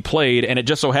game would be played, and it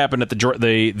just so happened that the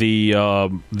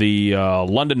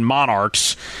London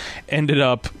Monarchs ended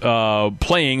up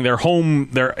playing in their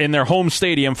home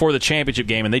stadium for the championship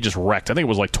game, and they just wrecked. I think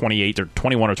it was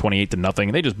 21 or 28 to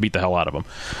nothing. They just beat the hell out of them.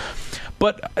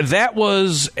 But that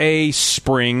was a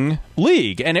spring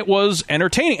league, and it was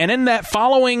entertaining. And in that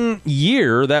following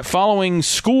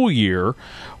school year,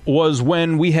 was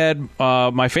when we had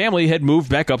my family had moved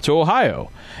back up to Ohio,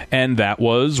 and that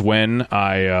was when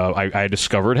I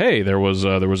discovered, hey, there was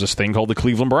this thing called the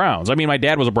Cleveland Browns. I mean, my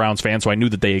dad was a Browns fan, so I knew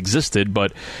that they existed,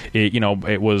 but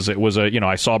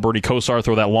I saw Bernie Kosar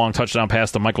throw that long touchdown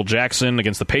pass to Michael Jackson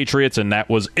against the Patriots, and that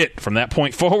was it. From that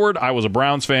point forward, I was a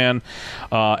Browns fan,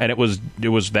 and it was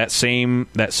that same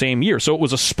year. So it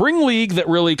was a spring league that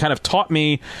really kind of taught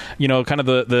me, kind of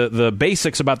the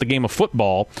basics about the game of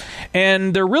football,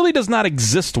 and there really does not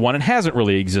exist one, and hasn't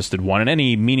really existed one in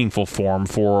any meaningful form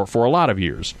for a lot of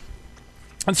years.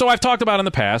 And so I've talked about in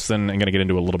the past, and I'm going to get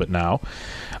into a little bit now,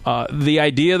 the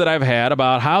idea that I've had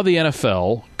about how the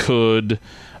NFL could,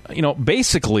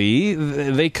 basically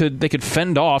they could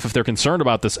fend off, if they're concerned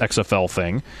about this XFL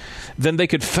thing, then they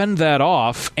could fend that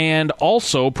off and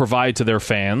also provide to their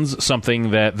fans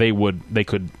something that they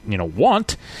could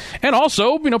want, and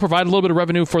also provide a little bit of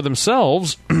revenue for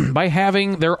themselves by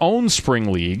having their own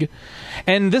spring league.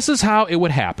 And this is how it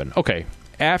would happen. Okay,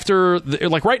 after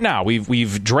right now,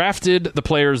 we've drafted the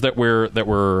players that we're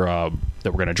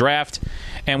going to draft,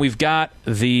 and we've got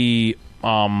the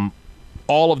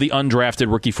all of the undrafted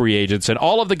rookie free agents and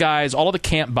all of the guys, all of the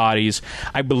camp bodies.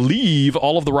 I believe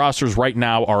all of the rosters right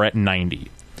now are at 90,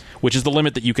 which is the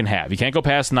limit that you can have. You can't go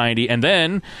past 90. And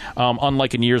then,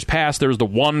 unlike in years past, there's the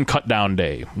one cut down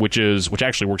day, which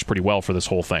actually works pretty well for this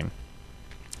whole thing.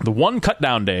 The one cut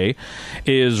down day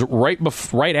is right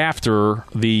after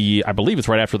I believe it's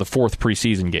right after the fourth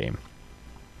preseason game.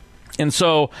 And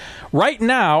so, right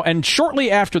now, and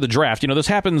shortly after the draft, this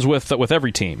happens with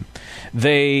every team.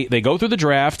 They go through the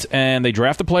draft, and they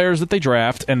draft the players that they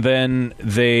draft, and then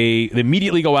they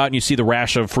immediately go out and you see the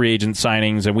rash of free agent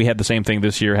signings. And we had the same thing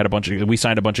this year. We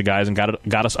signed a bunch of guys and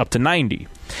got us up to 90.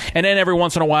 And then every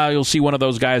once in a while, you'll see one of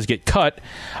those guys get cut.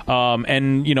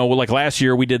 And like last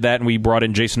year, we did that, and we brought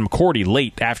in Jason McCourty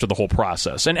late after the whole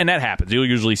process. And that happens. You'll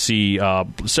usually see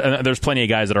there's plenty of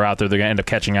guys that are out there that are going to end up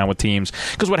catching on with teams,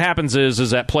 because what happens is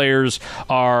that players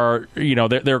are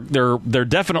they're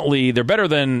definitely better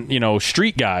than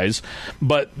street guys,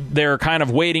 but they're kind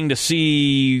of waiting to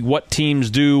see what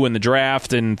teams do in the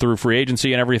draft and through free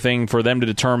agency and everything for them to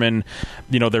determine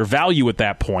their value at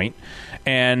that point.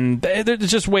 And it's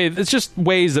just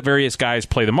ways that various guys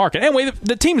play the market, and way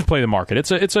the teams play the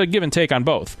market. It's a give and take on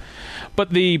both. But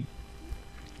the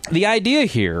idea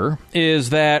here is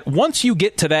that once you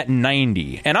get to that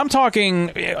 90, and I'm talking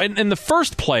in the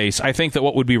first place, I think that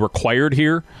what would be required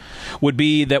here would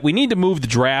be that we need to move the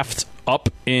draft up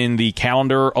in the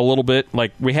calendar a little bit.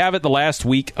 Like we have it the last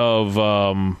week of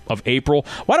April.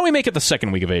 Why don't we make it the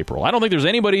second week of April? I don't think there's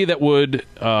anybody that would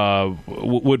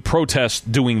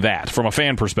protest doing that from a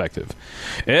fan perspective.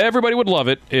 Everybody would love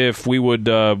it if we would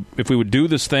do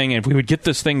this thing, and if we would get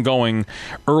this thing going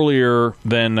earlier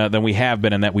than we have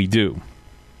been, and that we do.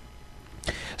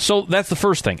 So that's the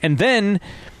first thing. And then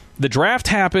the draft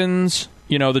happens.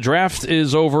 The draft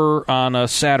is over on a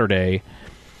Saturday.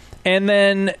 And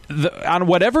then on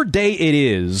whatever day it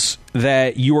is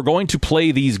that you are going to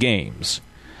play these games,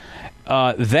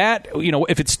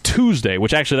 if it's Tuesday,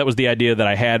 which actually that was the idea that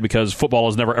I had, because football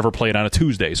is never ever played on a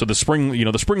Tuesday, so the spring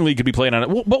league could be played on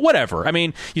it. But whatever. I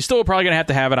mean, you still probably going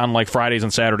to have it on like Fridays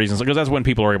and Saturdays, because that's when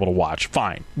people are able to watch.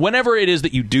 Fine. Whenever it is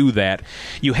that you do that,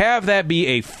 you have that be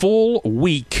a full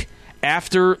week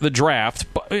after the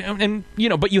draft, but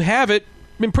you have it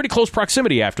in pretty close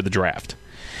proximity after the draft.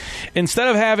 Instead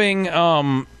of having,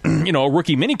 a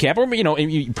rookie minicamp, or,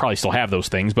 you probably still have those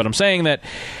things, but I'm saying that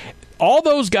all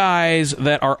those guys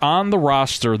that are on the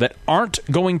roster that aren't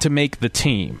going to make the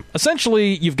team,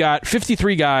 essentially you've got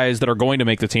 53 guys that are going to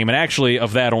make the team, and actually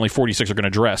of that, only 46 are going to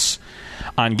dress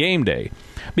on game day.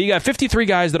 But you got 53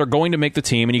 guys that are going to make the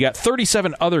team, and you got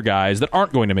 37 other guys that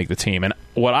aren't going to make the team. And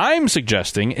what I'm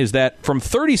suggesting is that from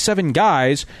 37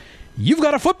 guys, you've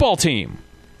got a football team.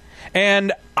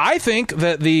 And I think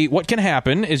that what can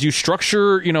happen is you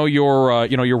structure,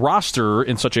 your roster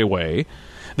in such a way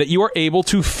that you are able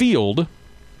to field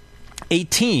a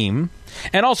team,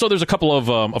 and also there's a couple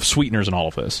of sweeteners in all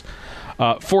of this.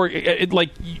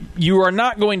 You are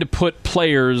not going to put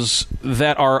players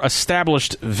that are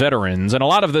established veterans, and a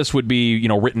lot of this would be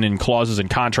written in clauses and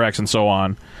contracts and so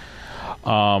on.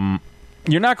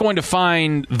 You're not going to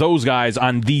find those guys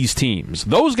on these teams.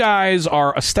 Those guys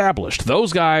are established.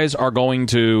 Those guys are going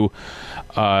to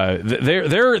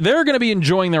they're going to be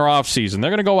enjoying their off season. They're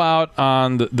going to go out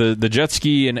on the jet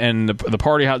ski and the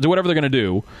party house, do whatever they're going to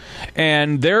do,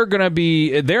 and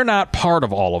they're not part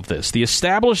of all of this. The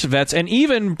established vets, and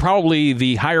even probably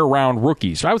the higher round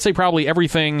rookies. So I would say probably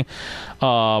everything.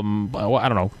 I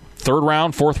don't know, third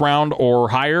round, fourth round, or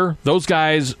higher. Those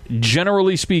guys,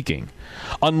 generally speaking,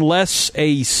 unless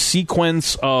a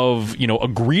sequence of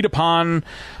agreed upon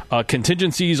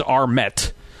contingencies are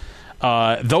met,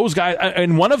 those guys,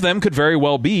 and one of them could very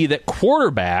well be that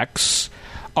quarterbacks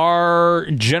are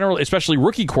generally, especially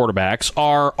rookie quarterbacks,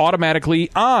 are automatically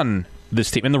on this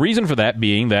team. And the reason for that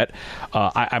being that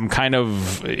I'm kind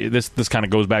of, this kind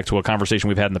of goes back to a conversation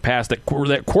we've had in the past, that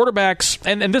quarterbacks,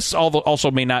 and this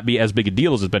also may not be as big a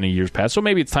deal as it's been in years past, so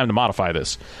maybe it's time to modify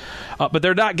this. But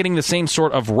they're not getting the same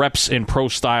sort of reps in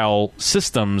pro-style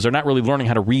systems. They're not really learning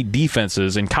how to read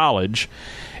defenses in college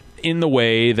in the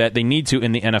way that they need to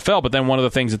in the NFL. But then one of the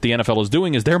things that the NFL is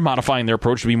doing is they're modifying their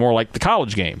approach to be more like the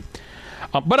college game.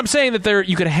 But I'm saying that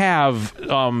you could have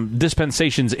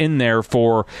dispensations in there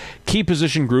for key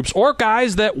position groups or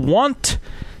guys that want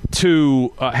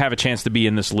to have a chance to be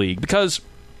in this league, because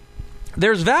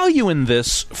there's value in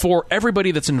this for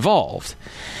everybody that's involved.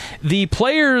 The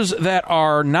players that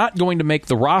are not going to make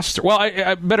the roster, well,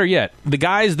 better yet, the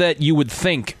guys that you would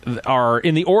think are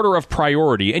in the order of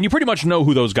priority, and you pretty much know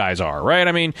who those guys are, right?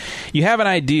 I mean, you have an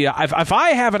idea. If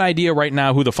I have an idea right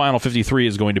now who the final 53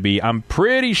 is going to be, I'm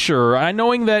pretty sure,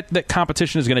 knowing that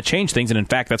competition is going to change things, and in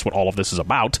fact, that's what all of this is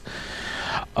about,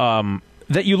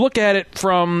 that you look at it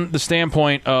from the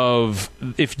standpoint of,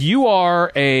 if you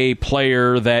are a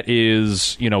player that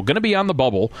is, going to be on the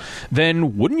bubble,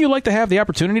 then wouldn't you like to have the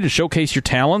opportunity to showcase your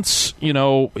talents,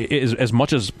 as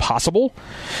much as possible?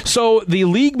 So the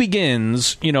league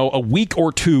begins, a week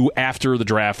or two after the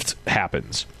draft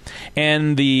happens.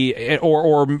 And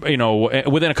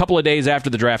within a couple of days after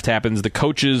the draft happens, the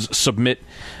coaches submit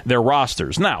their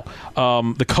rosters. Now,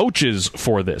 the coaches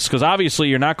for this, because obviously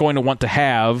you're not going to want to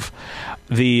have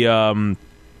the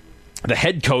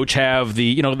head coach have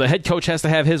the head coach has to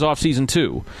have his offseason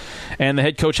too, and the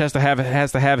head coach has to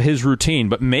have his routine.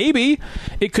 But maybe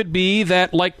it could be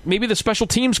that, like, maybe the special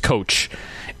teams coach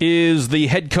is the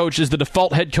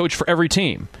default head coach for every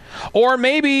team, or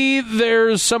maybe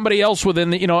there's somebody else within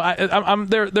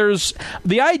the there's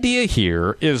the idea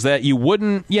here is that you're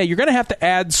going to have to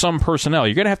add some personnel,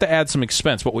 you're going to have to add some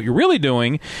expense, but what you're really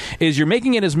doing is you're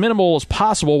making it as minimal as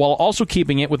possible while also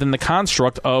keeping it within the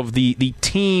construct of the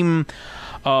team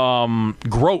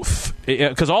growth,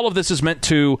 because all of this is meant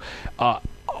to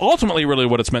ultimately, really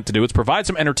what it's meant to do is provide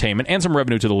some entertainment and some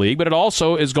revenue to the league, but it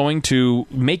also is going to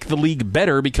make the league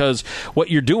better, because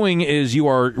what you're doing is you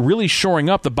are really shoring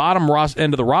up the bottom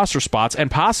end of the roster spots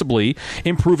and possibly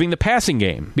improving the passing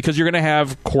game, because you're going to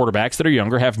have quarterbacks that are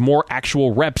younger, have more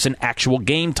actual reps in actual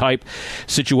game type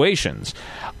situations.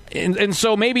 And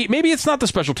so maybe it's not the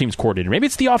special teams coordinator. Maybe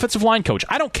it's the offensive line coach.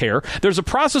 I don't care. There's a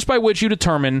process by which you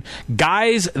determine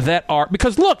guys that are...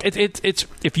 Because, look, it's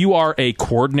if you are a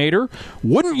coordinator,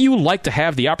 wouldn't you like to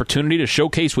have the opportunity to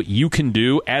showcase what you can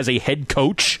do as a head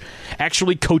coach,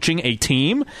 actually coaching a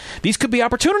team? These could be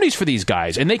opportunities for these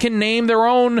guys, and they can name their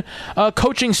own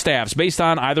coaching staffs based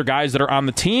on either guys that are on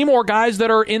the team or guys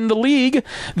that are in the league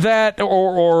that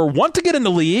or want to get in the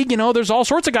league. There's all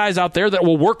sorts of guys out there that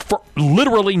will work for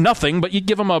literally nothing, but you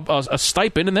give them a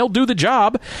stipend and they'll do the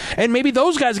job, and maybe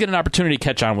those guys get an opportunity to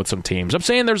catch on with some teams. I'm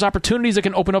saying there's opportunities that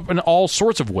can open up in all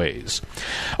sorts of ways.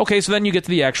 Okay, so then you get to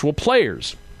the actual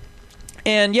players.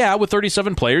 And yeah, with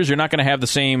 37 players, you're not going to have the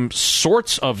same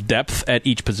sorts of depth at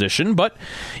each position, but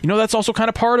that's also kind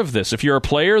of part of this. If you're a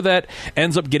player that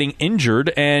ends up getting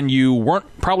injured and you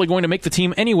weren't probably going to make the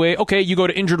team anyway, okay, you go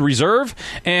to injured reserve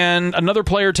and another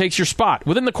player takes your spot.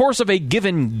 Within the course of a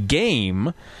given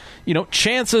game,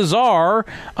 chances are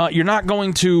you're not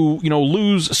going to,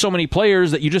 lose so many players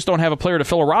that you just don't have a player to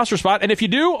fill a roster spot. And if you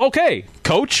do, okay,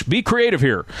 coach, be creative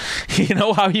here.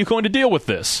 How are you going to deal with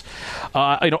this?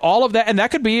 All of that, and that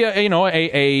could be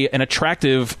an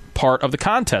attractive part of the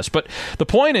contest. But the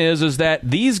point is that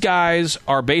these guys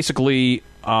are basically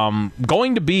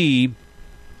going to be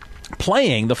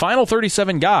playing. The final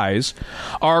 37 guys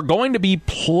are going to be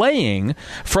playing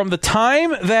from the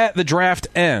time that the draft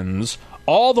ends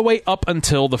all the way up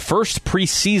until the first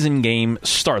preseason game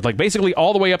starts, like basically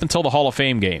all the way up until the Hall of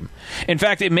Fame game. In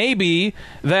fact, it may be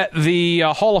that the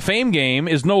Hall of Fame game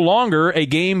is no longer a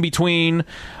game between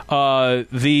just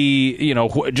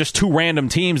two random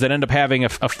teams that end up having a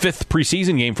fifth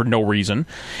preseason game for no reason.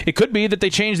 It could be that they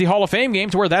change the Hall of Fame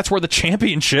game to where that's where the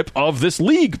championship of this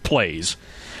league plays.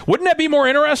 Wouldn't that be more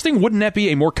interesting? Wouldn't that be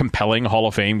a more compelling Hall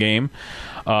of Fame game?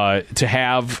 To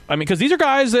have, because these are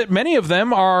guys that many of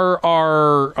them are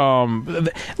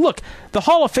look, the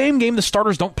Hall of Fame game, the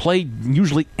starters don't play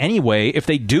usually anyway. If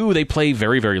they do, they play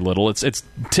very, very little. It's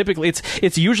typically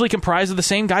it's usually comprised of the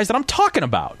same guys that I'm talking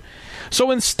about.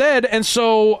 So instead,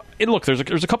 look,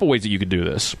 there's a couple ways that you could do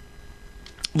this.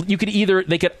 They could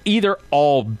either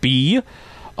all be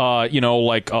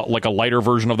like a lighter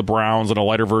version of the Browns and a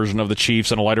lighter version of the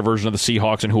Chiefs and a lighter version of the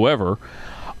Seahawks and whoever.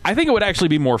 I think it would actually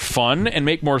be more fun and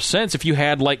make more sense if you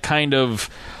had like kind of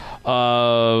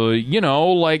like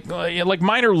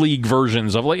minor league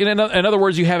versions of, like, in other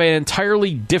words, you have an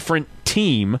entirely different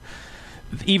team,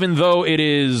 even though it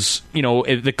is,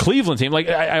 the Cleveland team. Like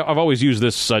I've always used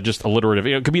this just alliterative.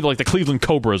 It could be like the Cleveland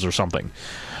Cobras or something.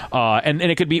 And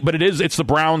it could be, but it's the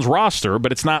Browns roster,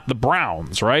 but it's not the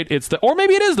Browns, right? Or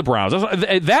maybe it is the Browns.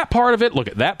 That part of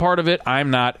it,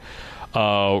 I'm not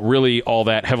really all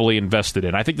that heavily invested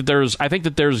in. I think that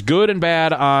there's good and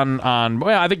bad on.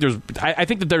 Well, I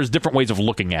think that there's different ways of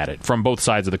looking at it from both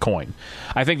sides of the coin.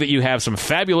 I think that you have some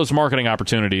fabulous marketing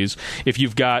opportunities if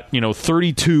you've got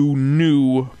 32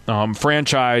 new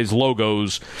franchise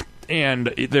logos, and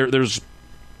there's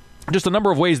just a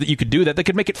number of ways that you could do that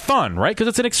could make it fun, right?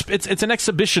 Because it's an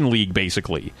exhibition league,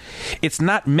 basically. It's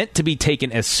not meant to be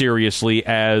taken as seriously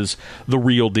as the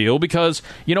real deal because,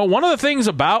 one of the things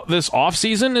about this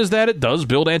offseason is that it does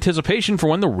build anticipation for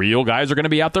when the real guys are going to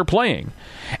be out there playing.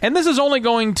 And this is only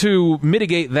going to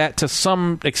mitigate that to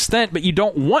some extent, but you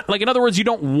don't want, in other words, you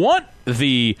don't want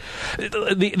the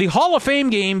Hall of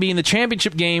Fame game being the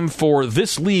championship game for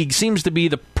this league seems to be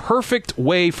the perfect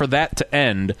way for that to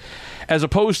end, as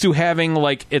opposed to having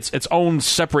its own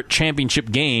separate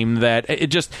championship game. That it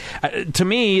just to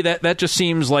me that just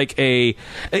seems like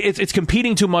it's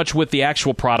competing too much with the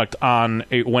actual product when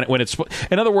it's.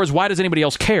 In other words, why does anybody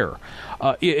else care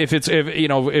if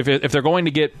they're going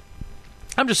to get?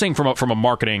 I'm just saying from a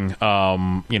marketing,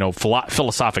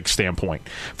 philosophic standpoint.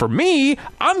 For me,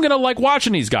 I'm gonna like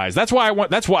watching these guys. That's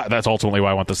ultimately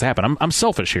why I want this to happen. I'm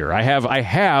selfish here. I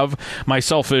have my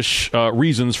selfish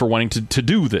reasons for wanting to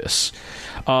do this.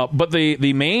 But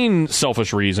the main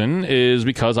selfish reason is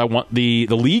because I want the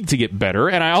league to get better,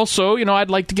 and I also, I'd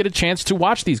like to get a chance to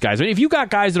watch these guys. I mean, if you got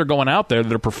guys that are going out there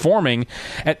that are performing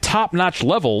at top-notch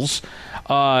levels,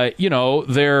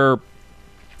 they're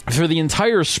for the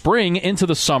entire spring into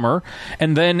the summer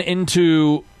and then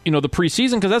into the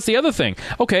preseason, because that's the other thing.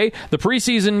 Okay, the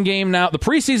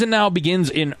preseason now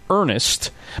begins in earnest,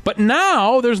 but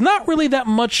now there's not really that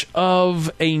much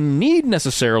of a need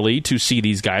necessarily to see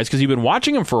these guys because you've been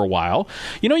watching them for a while.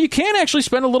 You can actually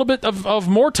spend a little bit of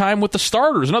more time with the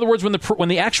starters. In other words, when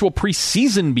the actual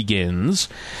preseason begins,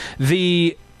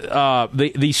 the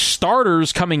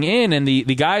starters coming in and the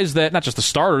guys that, not just the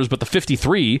starters, but the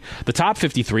top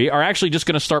 53 are actually just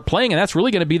going to start playing, and that's really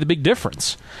going to be the big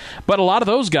difference. But a lot of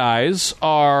those guys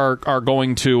are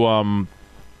going to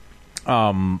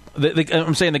I'm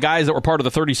saying the guys that were part of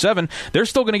the 37, they're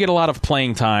still going to get a lot of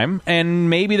playing time,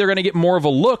 and maybe they're going to get more of a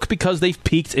look because they've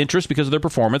piqued interest because of their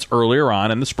performance earlier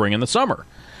on in the spring and the summer.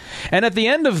 And at the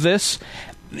end of this,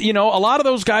 a lot of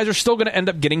those guys are still going to end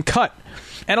up getting cut.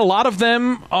 And a lot of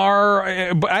them are,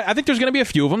 I think there's going to be a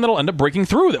few of them that will end up breaking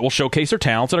through, that will showcase their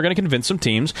talents, that are going to convince some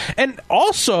teams. And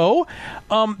also,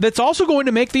 that's also going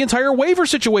to make the entire waiver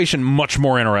situation much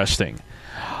more interesting.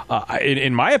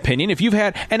 In my opinion,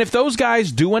 if those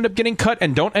guys do end up getting cut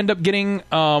and don't end up getting,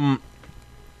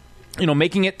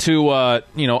 making it to, on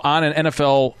an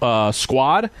NFL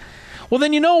squad, well,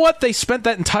 then you know what? They spent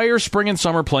that entire spring and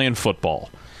summer playing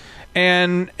football.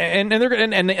 And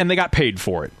they got paid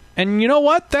for it. And you know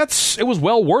what? It was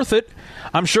well worth it.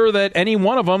 I'm sure that any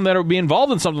one of them that would be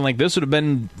involved in something like this would have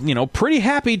been, pretty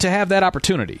happy to have that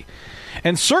opportunity.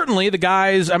 And certainly the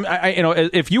guys,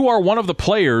 if you are one of the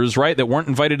players, right, that weren't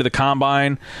invited to the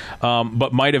combine,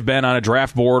 but might have been on a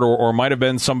draft board or might have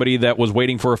been somebody that was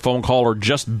waiting for a phone call or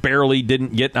just barely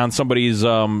didn't get on somebody's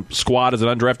squad as an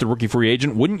undrafted rookie free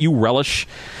agent, wouldn't you relish,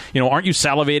 aren't you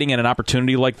salivating at an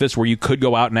opportunity like this where you could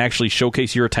go out and actually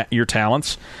showcase your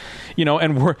talents?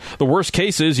 And the worst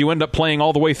case is you end up playing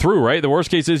all the way through, right? The worst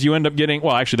case is you end up getting,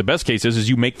 well, actually the best case is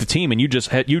you make the team and you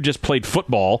just played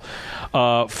football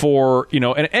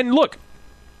and look,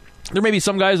 there may be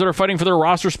some guys that are fighting for their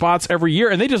roster spots every year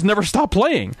and they just never stop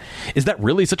playing. Is that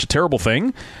really such a terrible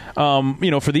thing?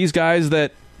 For these guys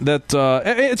the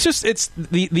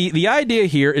idea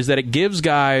here is that it gives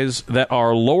guys that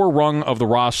are lower rung of the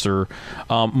roster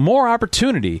more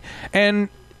opportunity, and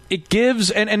it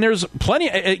gives, and there's plenty,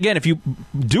 again, if you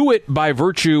do it by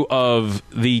virtue of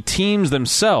the teams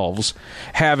themselves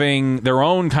having their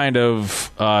own kind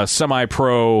of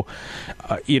semi-pro,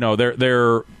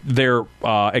 their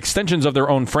extensions of their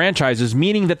own franchises,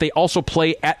 meaning that they also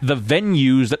play at the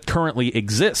venues that currently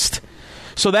exist.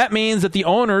 So that means that the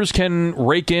owners can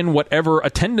rake in whatever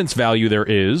attendance value there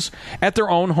is at their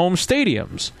own home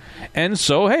stadiums. And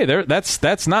so, hey,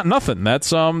 that's not nothing. That's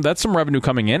some revenue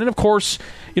coming in. And of course,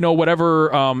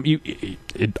 whatever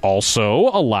it also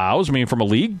allows, from a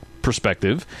league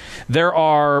perspective, there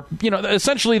are,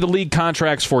 essentially the league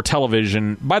contracts for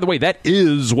television. By the way, that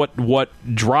is what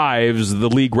drives the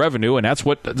league revenue, and that's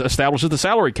what establishes the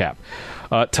salary cap.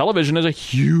 Television is a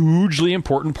hugely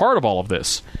important part of all of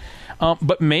this.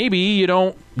 But maybe you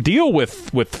don't deal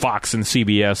with Fox and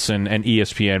CBS and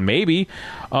ESPN. Maybe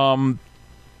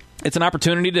it's an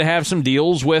opportunity to have some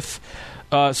deals with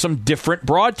some different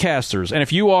broadcasters. And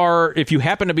if you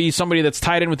happen to be somebody that's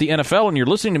tied in with the NFL and you're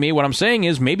listening to me, what I'm saying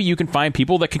is maybe you can find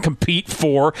people that can compete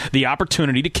for the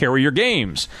opportunity to carry your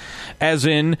games, as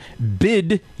in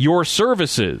bid your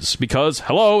services, because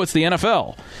hello, it's the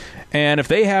NFL. And if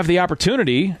they have the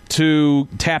opportunity to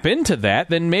tap into that,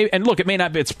 then maybe, and look, it may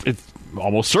not be, it's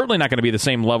almost certainly not going to be the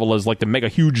same level as like the mega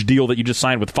huge deal that you just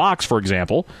signed with Fox, for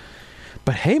example.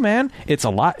 But hey, man, it's a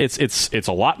lot. It's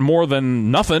a lot more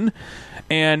than nothing.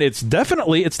 And it's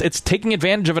definitely it's taking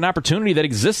advantage of an opportunity that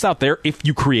exists out there if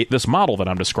you create this model that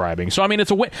I'm describing. So I mean,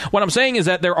 what I'm saying is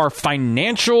that there are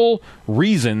financial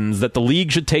reasons that the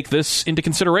league should take this into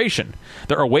consideration.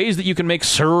 There are ways that you can make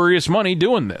serious money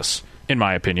doing this. In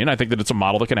my opinion, I think that it's a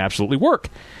model that can absolutely work.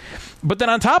 But then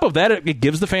on top of that, it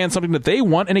gives the fans something that they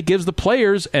want, and it gives the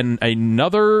players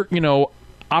another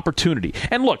opportunity.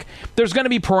 And look, there's going to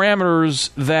be parameters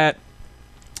that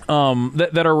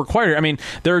are required. I mean,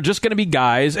 there are just going to be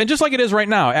guys, and just like it is right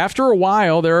now, after a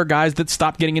while, there are guys that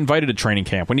stop getting invited to training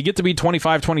camp. When you get to be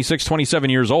 25, 26, 27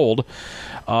 years old,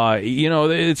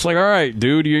 it's like, all right,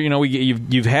 dude, you've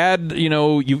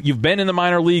been in the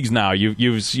minor leagues now.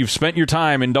 You've spent your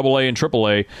time in AA and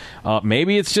AAA.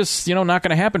 Maybe it's just not going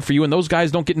to happen for you, and those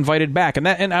guys don't get invited back. And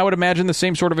I would imagine the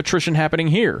same sort of attrition happening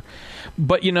here.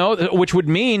 But which would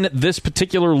mean this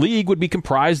particular league would be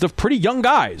comprised of pretty young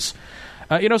guys.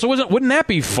 So wouldn't that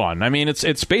be fun? I mean,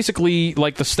 it's basically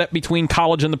like the step between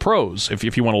college and the pros,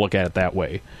 if you want to look at it that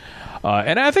way.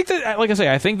 And I think that, like I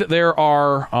say, I think that there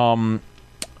are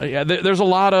there's a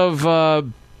lot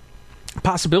of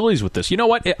possibilities with this. You know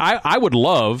what? I would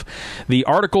love the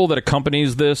article that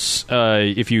accompanies this.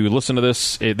 If you listen to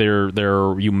this,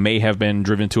 you may have been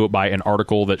driven to it by an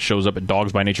article that shows up at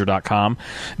dogsbynature.com.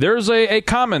 There's a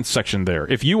comments section there.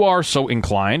 If you are so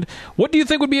inclined, what do you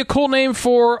think would be a cool name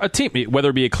for a team, whether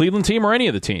it be a Cleveland team or any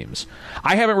of the teams?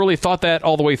 I haven't really thought that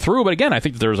all the way through, but again, I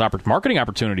think that there's marketing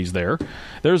opportunities there.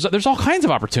 There's all kinds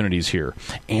of opportunities here,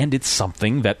 and it's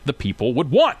something that the people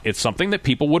would want. It's something that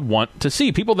people would want to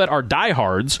see. People that are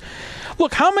diehards.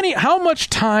 Look, how much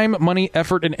time, money,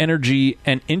 effort, and energy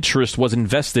and interest was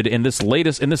invested in this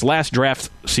last draft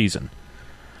season?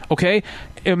 Okay,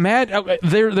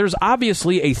 there's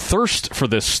obviously a thirst for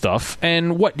this stuff,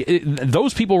 and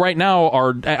those people right now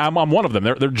are. I'm one of them.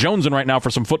 They're jonesing right now for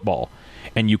some football,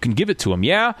 and you can give it to them.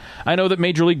 Yeah, I know that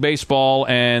Major League Baseball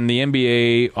and the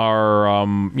NBA are,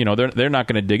 they're not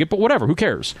going to dig it, but whatever. Who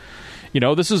cares?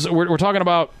 We're talking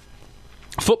about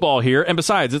football here, and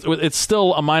besides, it's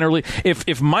still a minor league.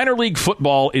 If minor league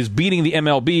football is beating the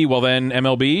MLB, well then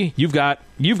MLB, you've got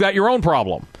your own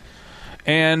problem.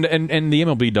 And the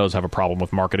MLB does have a problem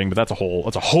with marketing, but that's a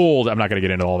whole. I'm not going to get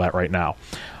into all that right now.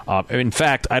 In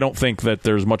fact, I don't think that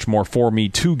there's much more for me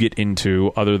to get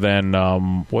into other than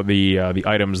the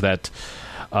items that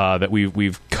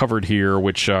we've covered here,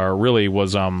 which really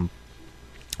was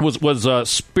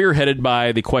spearheaded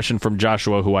by the question from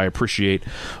Joshua, who I appreciate,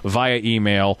 via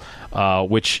email,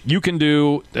 which you can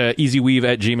do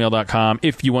easyweave@gmail.com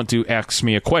if you want to ask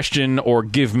me a question or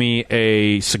give me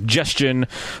a suggestion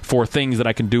for things that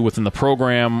I can do within the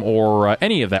program or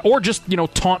any of that, or just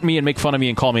taunt me and make fun of me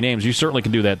and call me names. You certainly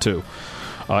can do that too.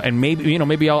 And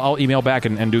maybe I'll email back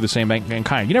and do the same in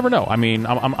kind. You never know. I mean,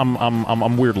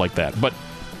 I'm weird like that, but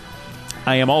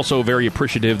I am also very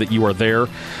appreciative that you are there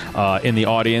in the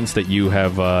audience, that you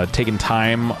have taken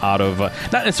time out of,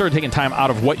 not necessarily taken time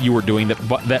out of what you were doing,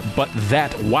 but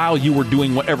that while you were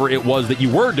doing whatever it was that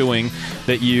you were doing,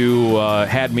 that you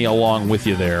had me along with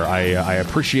you there. I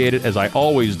appreciate it, as I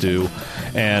always do.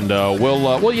 And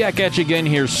we'll yak at you again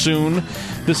here soon.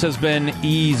 This has been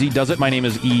Easy Does It. My name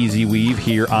is Easy Weave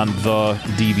here on the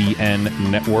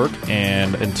DBN Network.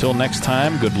 And until next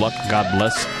time, good luck, God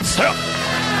bless. So.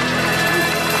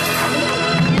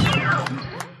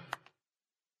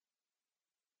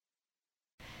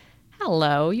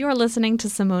 Hello, you're listening to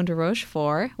Simone de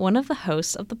Rochefort, one of the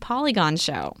hosts of The Polygon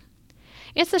Show.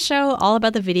 It's a show all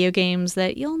about the video games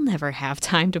that you'll never have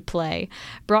time to play,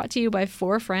 brought to you by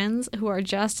four friends who are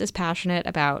just as passionate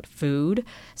about food,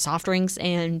 soft drinks,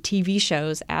 and TV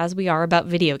shows as we are about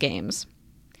video games.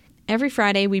 Every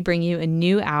Friday, we bring you a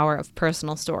new hour of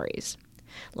personal stories,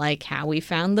 like how we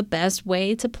found the best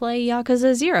way to play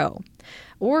Yakuza 0,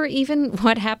 or even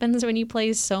what happens when you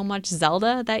play so much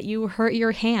Zelda that you hurt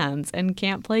your hands and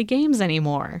can't play games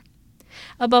anymore.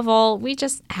 Above all, we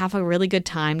just have a really good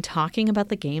time talking about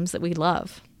the games that we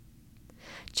love.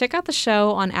 Check out the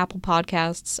show on Apple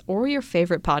Podcasts or your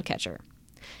favorite podcatcher.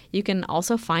 You can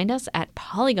also find us at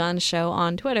Polygon Show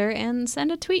on Twitter and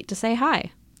send a tweet to say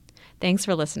hi. Thanks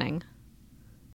for listening.